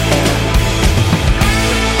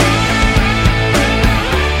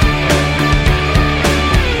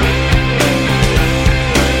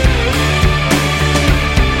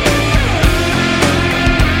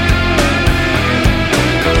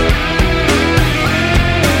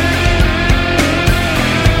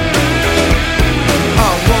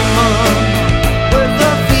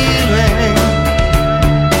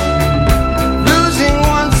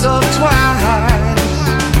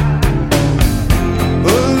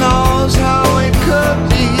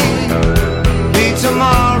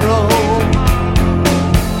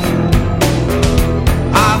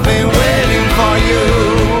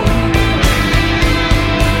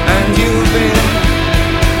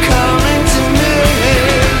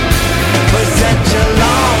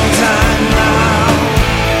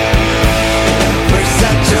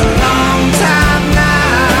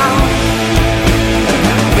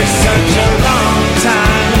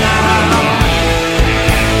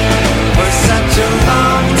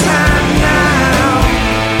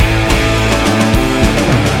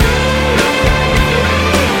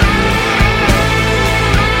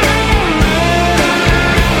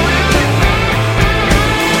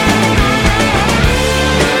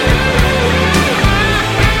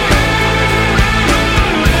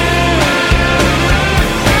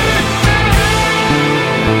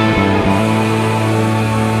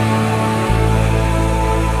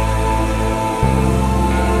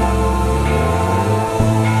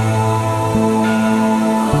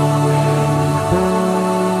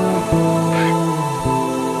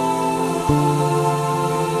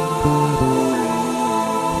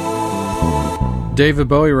 David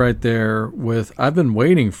Bowie right there with I've Been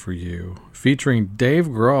Waiting for You, featuring Dave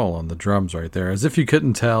Grohl on the drums right there. As if you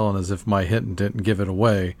couldn't tell and as if my hint didn't give it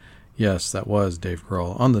away, yes, that was Dave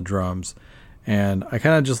Grohl on the drums. And I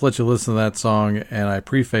kind of just let you listen to that song, and I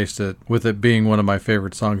prefaced it with it being one of my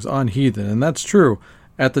favorite songs on Heathen. And that's true.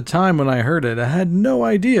 At the time when I heard it, I had no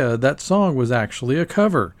idea that song was actually a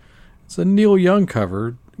cover. It's a Neil Young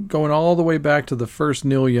cover, going all the way back to the first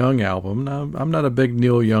Neil Young album. Now, I'm not a big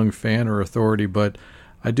Neil Young fan or authority, but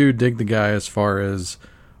I do dig the guy as far as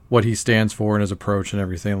what he stands for and his approach and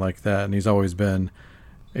everything like that. And he's always been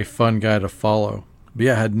a fun guy to follow. But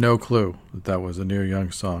yeah, I had no clue that that was a Neil Young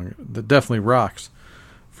song. That definitely rocks,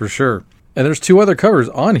 for sure. And there's two other covers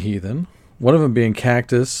on Heathen. One of them being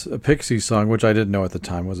Cactus, a Pixies song, which I didn't know at the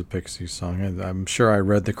time was a Pixies song. And I'm sure I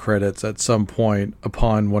read the credits at some point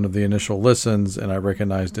upon one of the initial listens, and I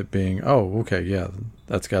recognized it being, oh, okay, yeah,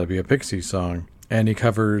 that's got to be a Pixies song. And he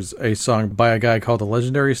covers a song by a guy called the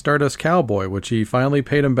legendary Stardust Cowboy, which he finally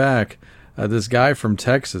paid him back. This guy from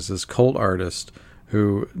Texas, this cult artist,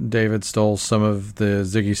 who David stole some of the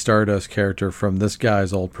Ziggy Stardust character from this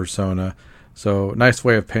guy's old persona. So nice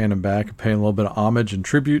way of paying him back, paying a little bit of homage and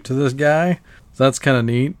tribute to this guy. So that's kind of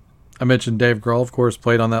neat. I mentioned Dave Grohl, of course,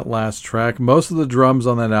 played on that last track. Most of the drums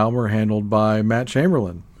on that album are handled by Matt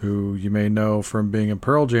Chamberlain, who you may know from being in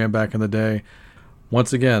Pearl Jam back in the day.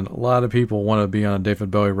 Once again, a lot of people want to be on a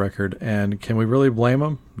David Bowie record, and can we really blame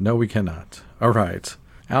them? No, we cannot. All right.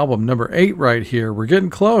 Album number 8 right here. We're getting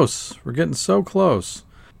close. We're getting so close.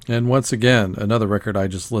 And once again, another record I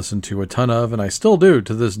just listened to a ton of, and I still do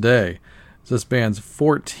to this day. It's this band's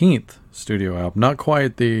 14th studio album. Not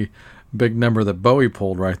quite the big number that Bowie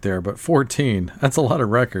pulled right there, but 14. That's a lot of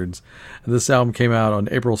records. And this album came out on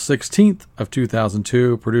April 16th of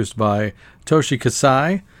 2002, produced by Toshi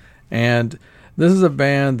Kasai. And this is a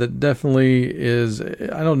band that definitely is,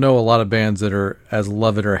 I don't know a lot of bands that are as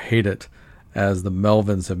love it or hate it as the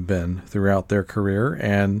Melvins have been throughout their career.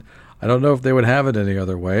 And I don't know if they would have it any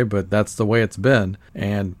other way, but that's the way it's been.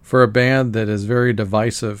 And for a band that is very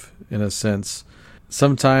divisive in a sense,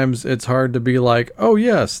 sometimes it's hard to be like, oh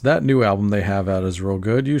yes, that new album they have out is real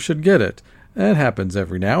good, you should get it. And it happens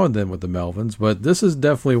every now and then with the Melvins, but this is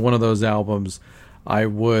definitely one of those albums I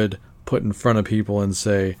would put in front of people and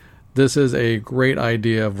say, this is a great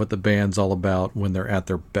idea of what the band's all about when they're at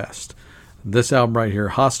their best. This album right here,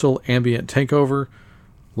 Hostile Ambient Takeover.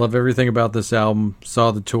 Love everything about this album.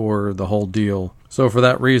 Saw the tour, the whole deal. So for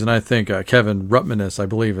that reason, I think Kevin Rutmanis, I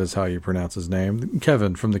believe is how you pronounce his name,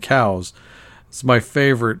 Kevin from the Cows, it's my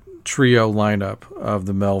favorite trio lineup of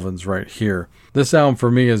the Melvins right here. This album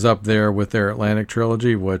for me is up there with their Atlantic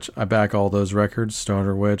trilogy, which I back all those records,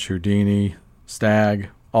 Stoner Witch, Houdini, Stag,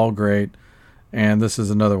 all great. And this is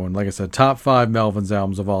another one. Like I said, top 5 Melvins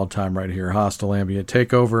albums of all time right here. Hostile Ambient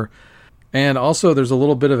Takeover. And also there's a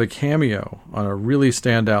little bit of a cameo on a really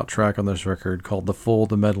standout track on this record called The Fool,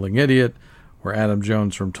 the Meddling Idiot, where Adam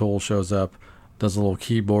Jones from Tool shows up, does a little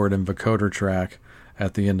keyboard and vocoder track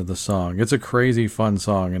at the end of the song. It's a crazy fun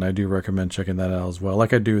song, and I do recommend checking that out as well,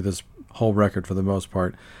 like I do this whole record for the most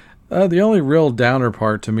part. The only real downer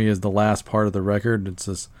part to me is the last part of the record. It's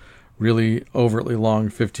this really overtly long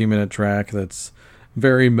 15-minute track that's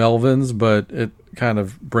very Melvins, but it kind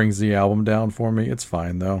of brings the album down for me. It's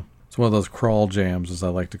fine, though. It's one of those crawl jams, as I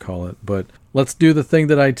like to call it. But let's do the thing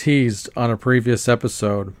that I teased on a previous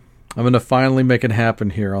episode. I'm going to finally make it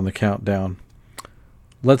happen here on the countdown.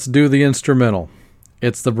 Let's do the instrumental.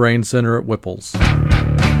 It's the Brain Center at Whipple's.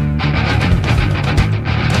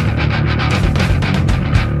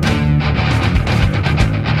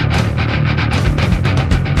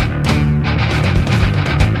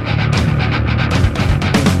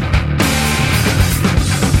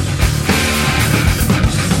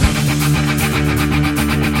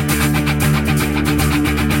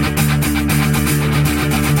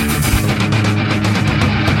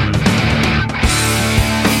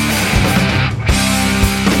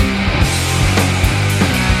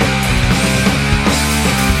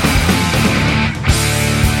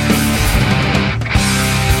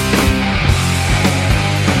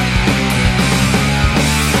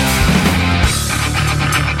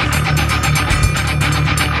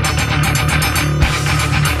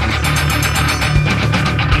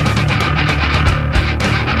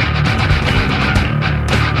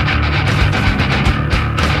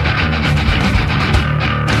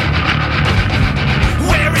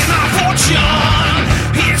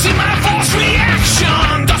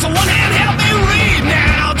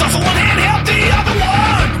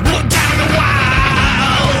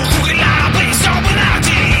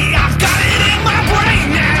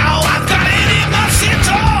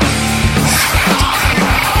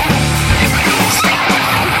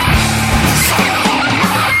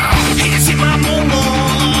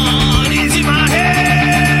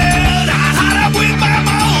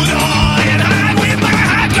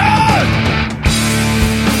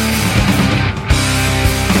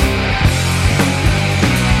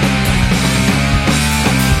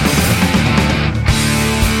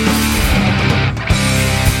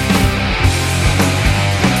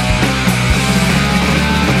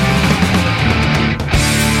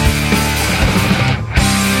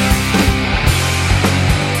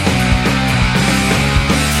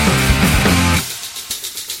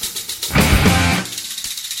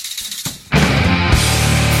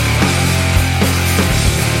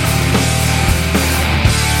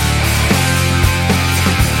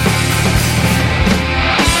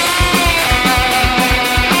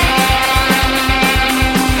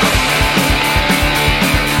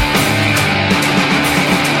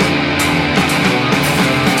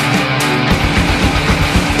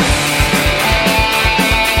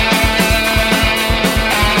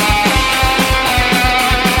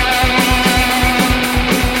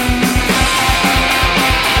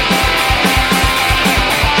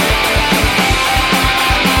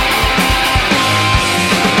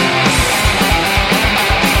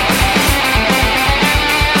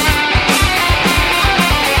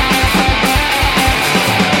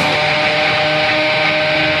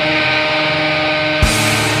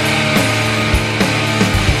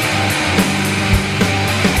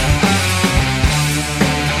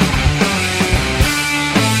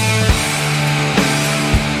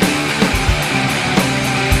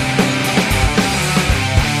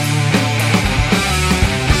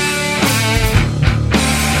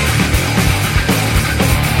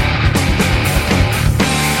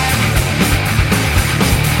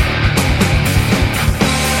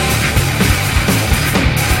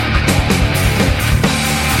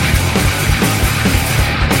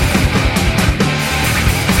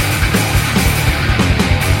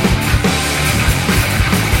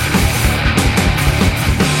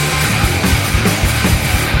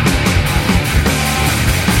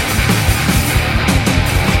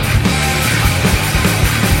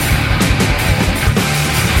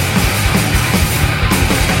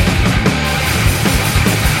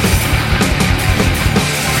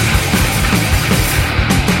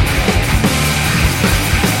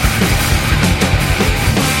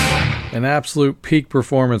 An absolute peak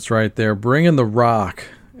performance right there, bringing the rock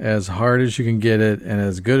as hard as you can get it and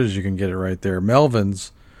as good as you can get it right there.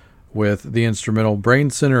 Melvins with the instrumental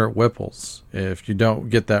Brain Center at Whipple's. If you don't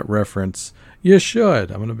get that reference, you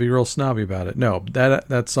should. I'm going to be real snobby about it. No,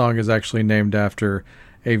 that song is actually named after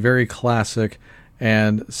a very classic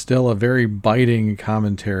and still a very biting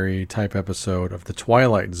commentary type episode of The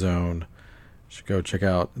Twilight Zone. You should go check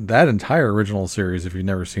out that entire original series if you've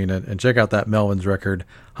never seen it, and check out that Melvins record,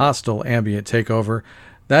 Hostile Ambient Takeover.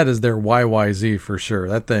 That is their YYZ for sure.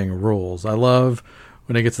 That thing rules. I love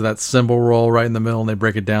when it gets to that cymbal roll right in the middle and they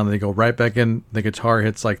break it down and they go right back in. The guitar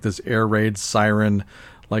hits like this air raid siren,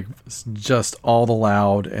 like just all the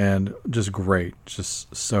loud and just great.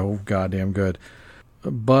 Just so goddamn good.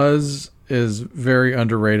 Buzz is very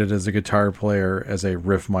underrated as a guitar player, as a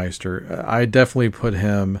riffmeister. I definitely put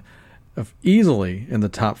him easily in the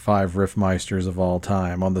top 5 riffmeisters of all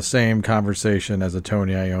time, on the same conversation as a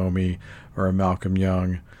Tony Iommi or a Malcolm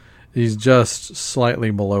Young. He's just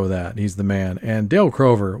slightly below that. He's the man. And Dale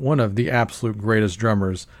Crover, one of the absolute greatest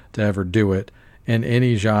drummers to ever do it in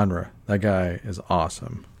any genre. That guy is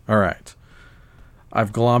awesome. All right.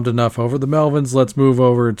 I've glommed enough over the Melvins. Let's move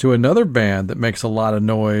over to another band that makes a lot of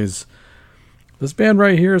noise. This band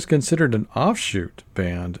right here is considered an offshoot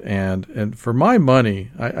band. And for my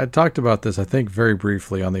money, I talked about this, I think, very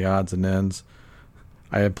briefly on the Odds and Ends.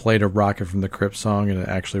 I had played a Rocket from the Crypt song, and it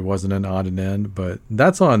actually wasn't an odd and end, but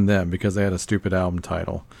that's on them because they had a stupid album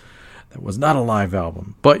title. That was not a live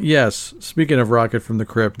album. But yes, speaking of Rocket from the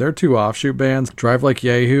Crypt, their 2 offshoot bands, Drive Like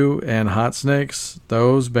Yahoo and Hot Snakes,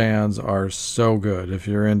 those bands are so good. If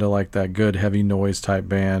you're into like that good heavy noise type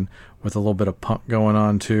band with a little bit of punk going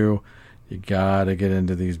on too, you gotta get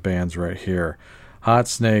into these bands right here. Hot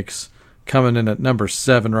Snakes coming in at number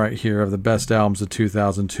 7 right here of the best albums of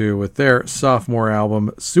 2002 with their sophomore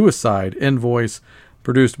album, Suicide Invoice,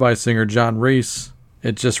 produced by singer John Reese.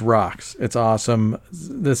 It just rocks. It's awesome.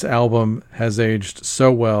 This album has aged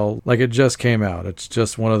so well, like it just came out. It's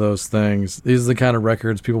just one of those things. These are the kind of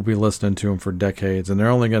records people will be listening to them for decades, and they're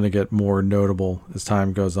only going to get more notable as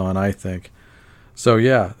time goes on, I think. So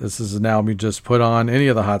yeah, this is an album you just put on any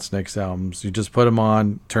of the Hot Snakes albums. You just put them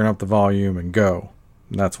on, turn up the volume, and go.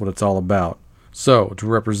 And that's what it's all about. So, to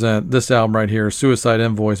represent this album right here, Suicide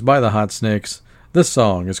Invoice by the Hot Snakes, this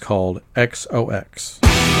song is called XOX.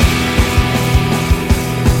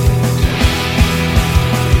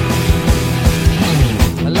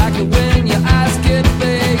 I like it when your eyes get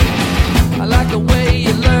big. I like the way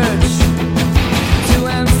you lurch to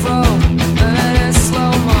and fro, and then in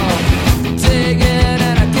slow-mo, digging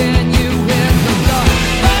and again you hit the floor.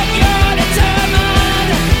 But you're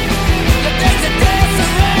determined. Your things are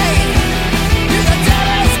disarray. Use a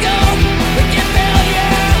telescope, we can feel you.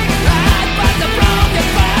 Right by the broken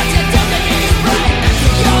parts, you took the knees right.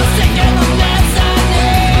 You're sick in the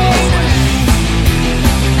mezzanine,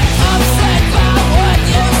 upset by what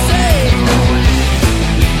you see.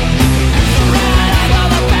 Right out of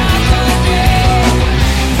the balcony,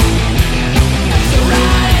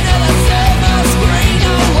 right into the silver screen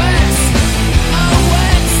of wax, of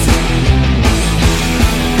wax.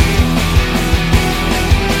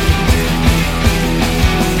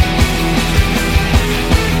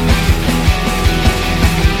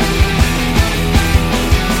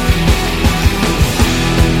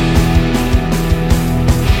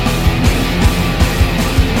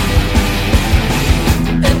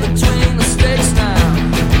 In between the stakes now,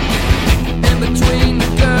 in between the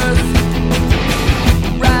girth,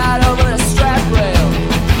 right over the strap rail,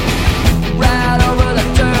 right over the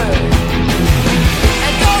dirt.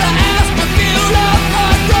 And go to Ashtabula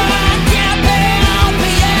for Ron camping on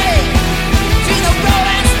PA. See the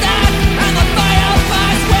rolling stock and the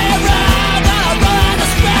fireflies wear out. Gonna run the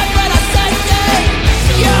scrap for the safety.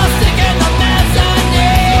 You're sick in the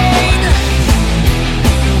mezzanine,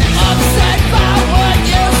 upset by what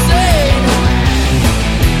you've seen.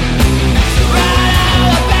 Right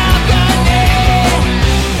out the balcony,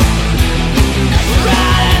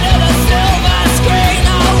 right into the silver screen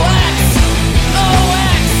of wax,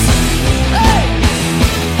 hey.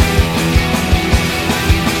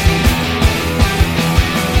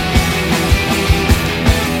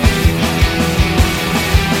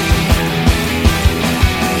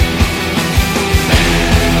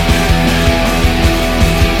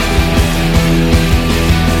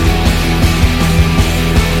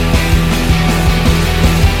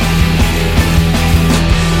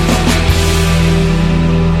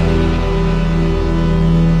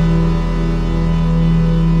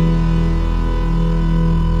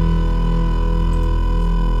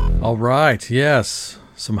 All right, yes.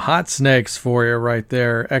 Some Hot Snakes for you right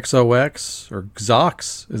there. XOX or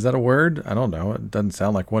XOX, is that a word? I don't know. It doesn't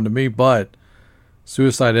sound like one to me, but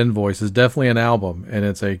Suicide Invoice is definitely an album, and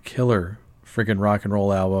it's a killer freaking rock and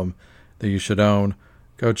roll album that you should own.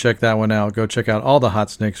 Go check that one out. Go check out all the Hot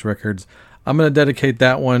Snakes records. I'm going to dedicate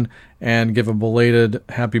that one and give a belated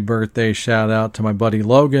happy birthday shout out to my buddy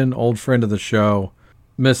Logan, old friend of the show.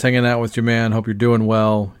 Miss hanging out with you, man. Hope you're doing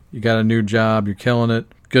well. You got a new job. You're killing it.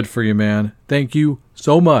 Good for you, man. Thank you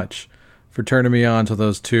so much for turning me on to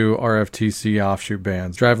those 2 RFTC offshoot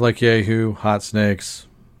bands. Drive Like Yahoo, Hot Snakes.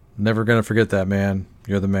 Never going to forget that, man.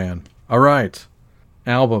 You're the man. All right.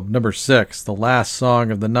 Album number 6, the last song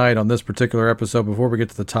of the night on this particular episode before we get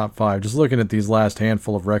to the top 5. Just looking at these last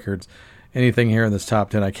handful of records, anything here in this top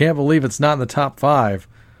 10. I can't believe it's not in the top 5.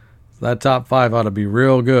 That top 5 ought to be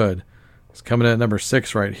real good. It's coming in at number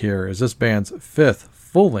 6 right here is this band's 5th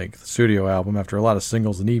full-length studio album after a lot of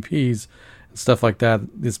singles and EPs and stuff like that.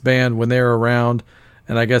 This band, when they were around,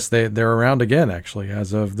 and I guess they're around again, actually,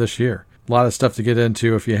 as of this year. A lot of stuff to get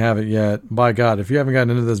into if you haven't yet. By God, if you haven't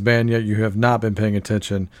gotten into this band yet, you have not been paying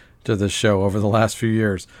attention to this show over the last few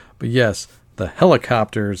years. But yes, the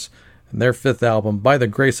Helicopters and their 5th album, By the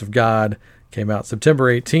Grace of God, came out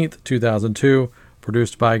September 18th, 2002,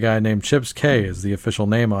 produced by a guy named Chips K is the official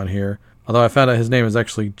name on here. Although I found out his name is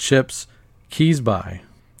actually Chips Keesby,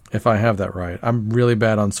 if I have that right. I'm really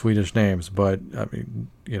bad on Swedish names, but, I mean,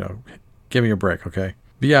 give me a break, okay?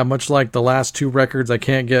 But yeah, much like the last 2 records, I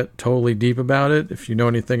can't get totally deep about it. If you know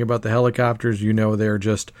anything about the Helicopters, you know they're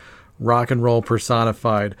just rock and roll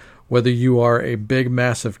personified. Whether you are a big,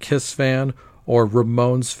 massive Kiss fan, or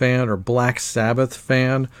Ramones fan, or Black Sabbath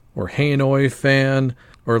fan, or Hanoi fan,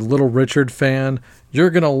 or Little Richard fan,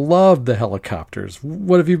 you're going to love the Helicopters.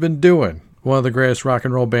 What have you been doing? One of the greatest rock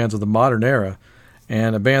and roll bands of the modern era,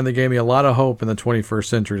 and a band that gave me a lot of hope in the 21st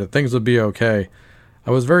century that things would be okay. I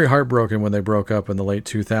was very heartbroken when they broke up in the late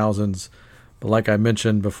 2000s, but like I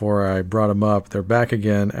mentioned before I brought them up, they're back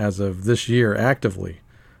again as of this year actively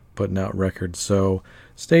putting out records. So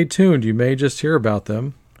stay tuned. You may just hear about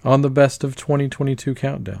them on the Best of 2022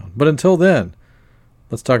 Countdown. But until then,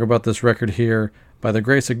 let's talk about this record here. By the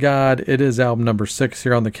Grace of God, it is album number 6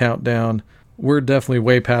 here on the Countdown. We're definitely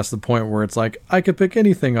way past the point where it's like, I could pick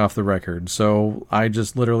anything off the record. So I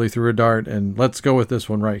just literally threw a dart and let's go with this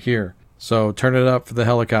one right here. So turn it up for the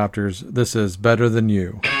Helicopters. This is Better Than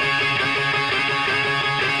You.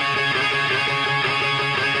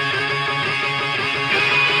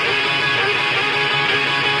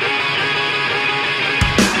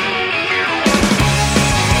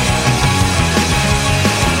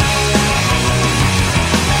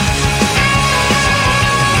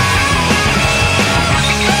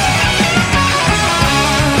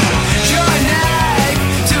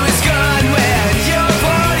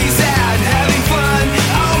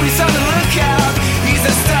 He's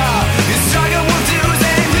a star.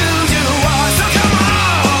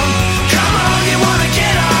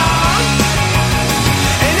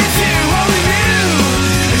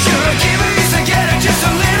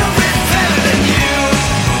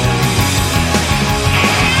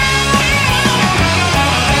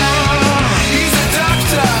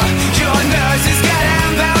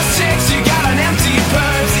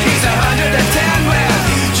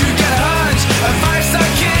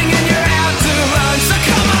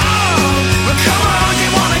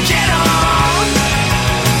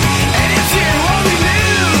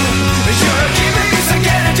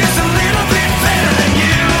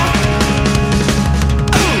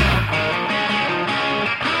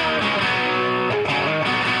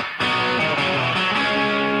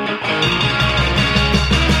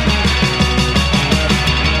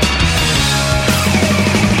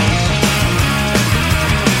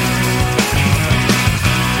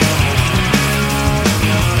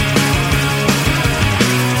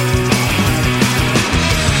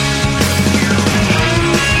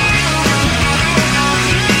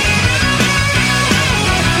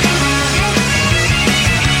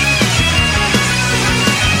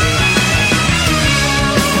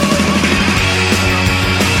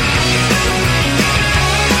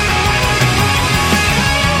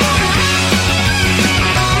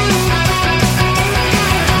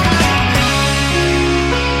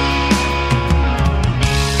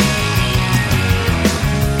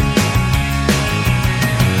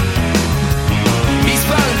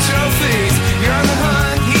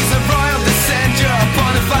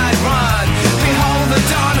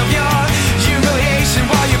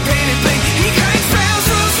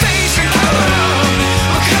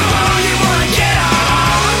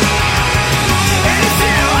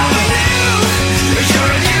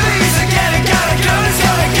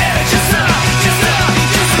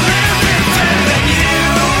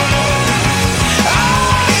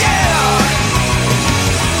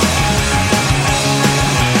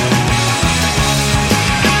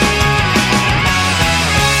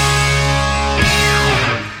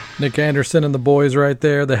 Nick Anderson and the boys right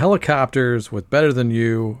there. The Helicopters with Better Than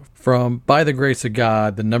You from By the Grace of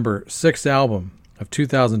God, the number 6 album of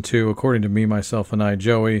 2002, according to Me, Myself, and I,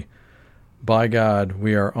 Joey. By God,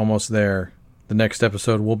 we are almost there. The next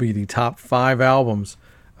episode will be the top 5 albums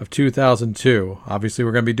of 2002. Obviously,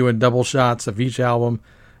 we're going to be doing double shots of each album,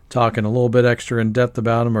 talking a little bit extra in depth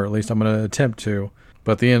about them, or at least I'm going to attempt to.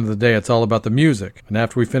 But at the end of the day, it's all about the music. And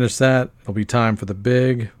after we finish that, it'll be time for the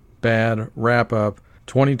big, bad wrap-up.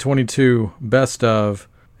 2022 best of,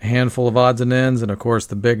 a handful of odds and ends, and of course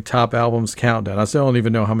the big top albums countdown. I still don't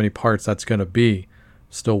even know how many parts that's going to be.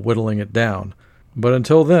 Still whittling it down. But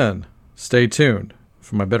until then, stay tuned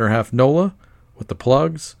for my better half Nola with the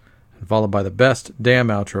plugs, and followed by the best damn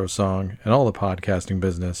outro song in all the podcasting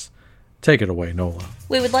business. Take it away, Nola.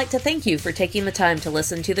 We would like to thank you for taking the time to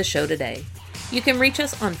listen to the show today. You can reach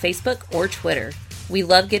us on Facebook or Twitter. We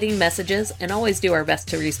love getting messages and always do our best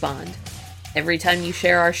to respond. Every time you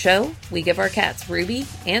share our show, we give our cats Ruby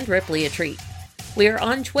and Ripley a treat. We are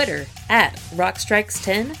on Twitter at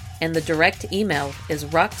Rockstrikes10, and the direct email is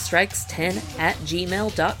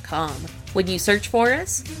rockstrikes10@gmail.com. When you search for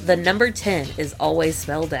us, the number 10 is always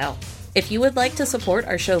spelled out. If you would like to support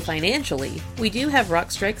our show financially, we do have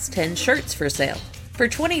Rockstrikes 10 shirts for sale. For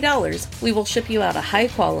 $20, we will ship you out a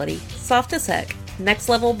high-quality, soft-as-heck,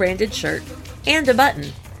 next-level branded shirt and a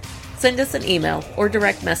button. Send us an email or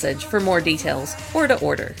direct message for more details or to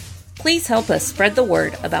order. Please help us spread the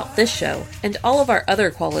word about this show and all of our other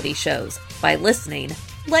quality shows by listening,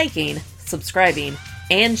 liking, subscribing,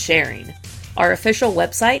 and sharing. Our official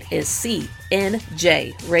website is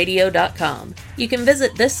cnjradio.com. You can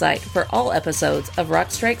visit this site for all episodes of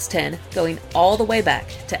Rockstrikes 10 going all the way back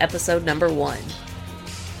to episode number 1.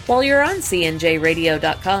 While you're on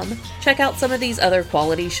cnjradio.com, check out some of these other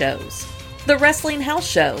quality shows. The Wrestling House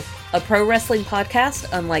Show, a pro wrestling podcast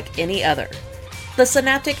unlike any other. The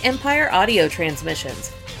Synaptic Empire audio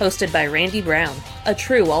transmissions, hosted by Randy Brown, a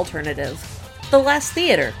true alternative. The Last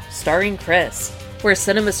Theater, starring Chris, where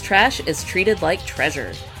cinema's trash is treated like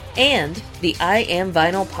treasure. And the I Am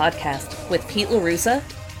Vinyl podcast with Pete LaRussa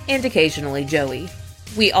and occasionally Joey.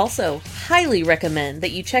 We also highly recommend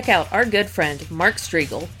that you check out our good friend Mark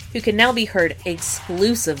Striegel, who can now be heard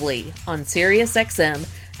exclusively on SiriusXM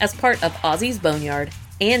as part of Ozzy's Boneyard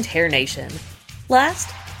and Hair Nation.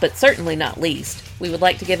 Last, but certainly not least, we would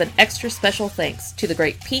like to give an extra special thanks to the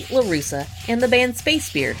great Pete LaRussa and the band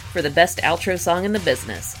Spacebeard for the best outro song in the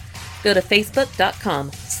business. Go to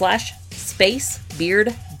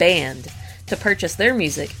facebook.com/SpaceBeardBand to purchase their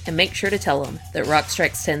music and make sure to tell them that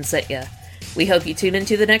Rockstrikes 10 sent ya. We hope you tune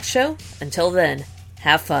into the next show. Until then,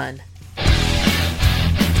 have fun.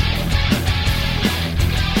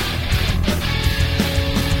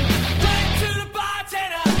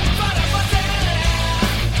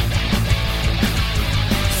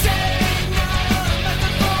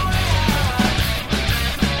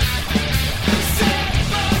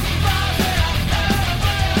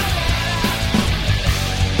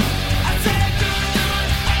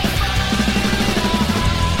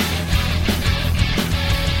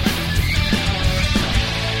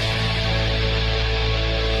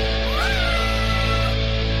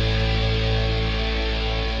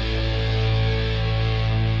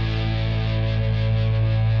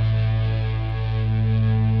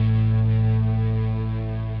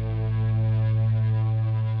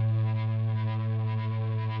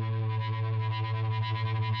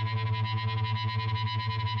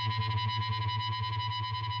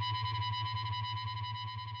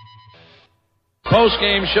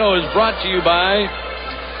 Post-game show is brought to you by...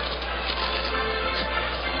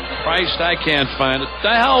 Christ, I can't find it. The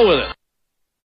hell with it.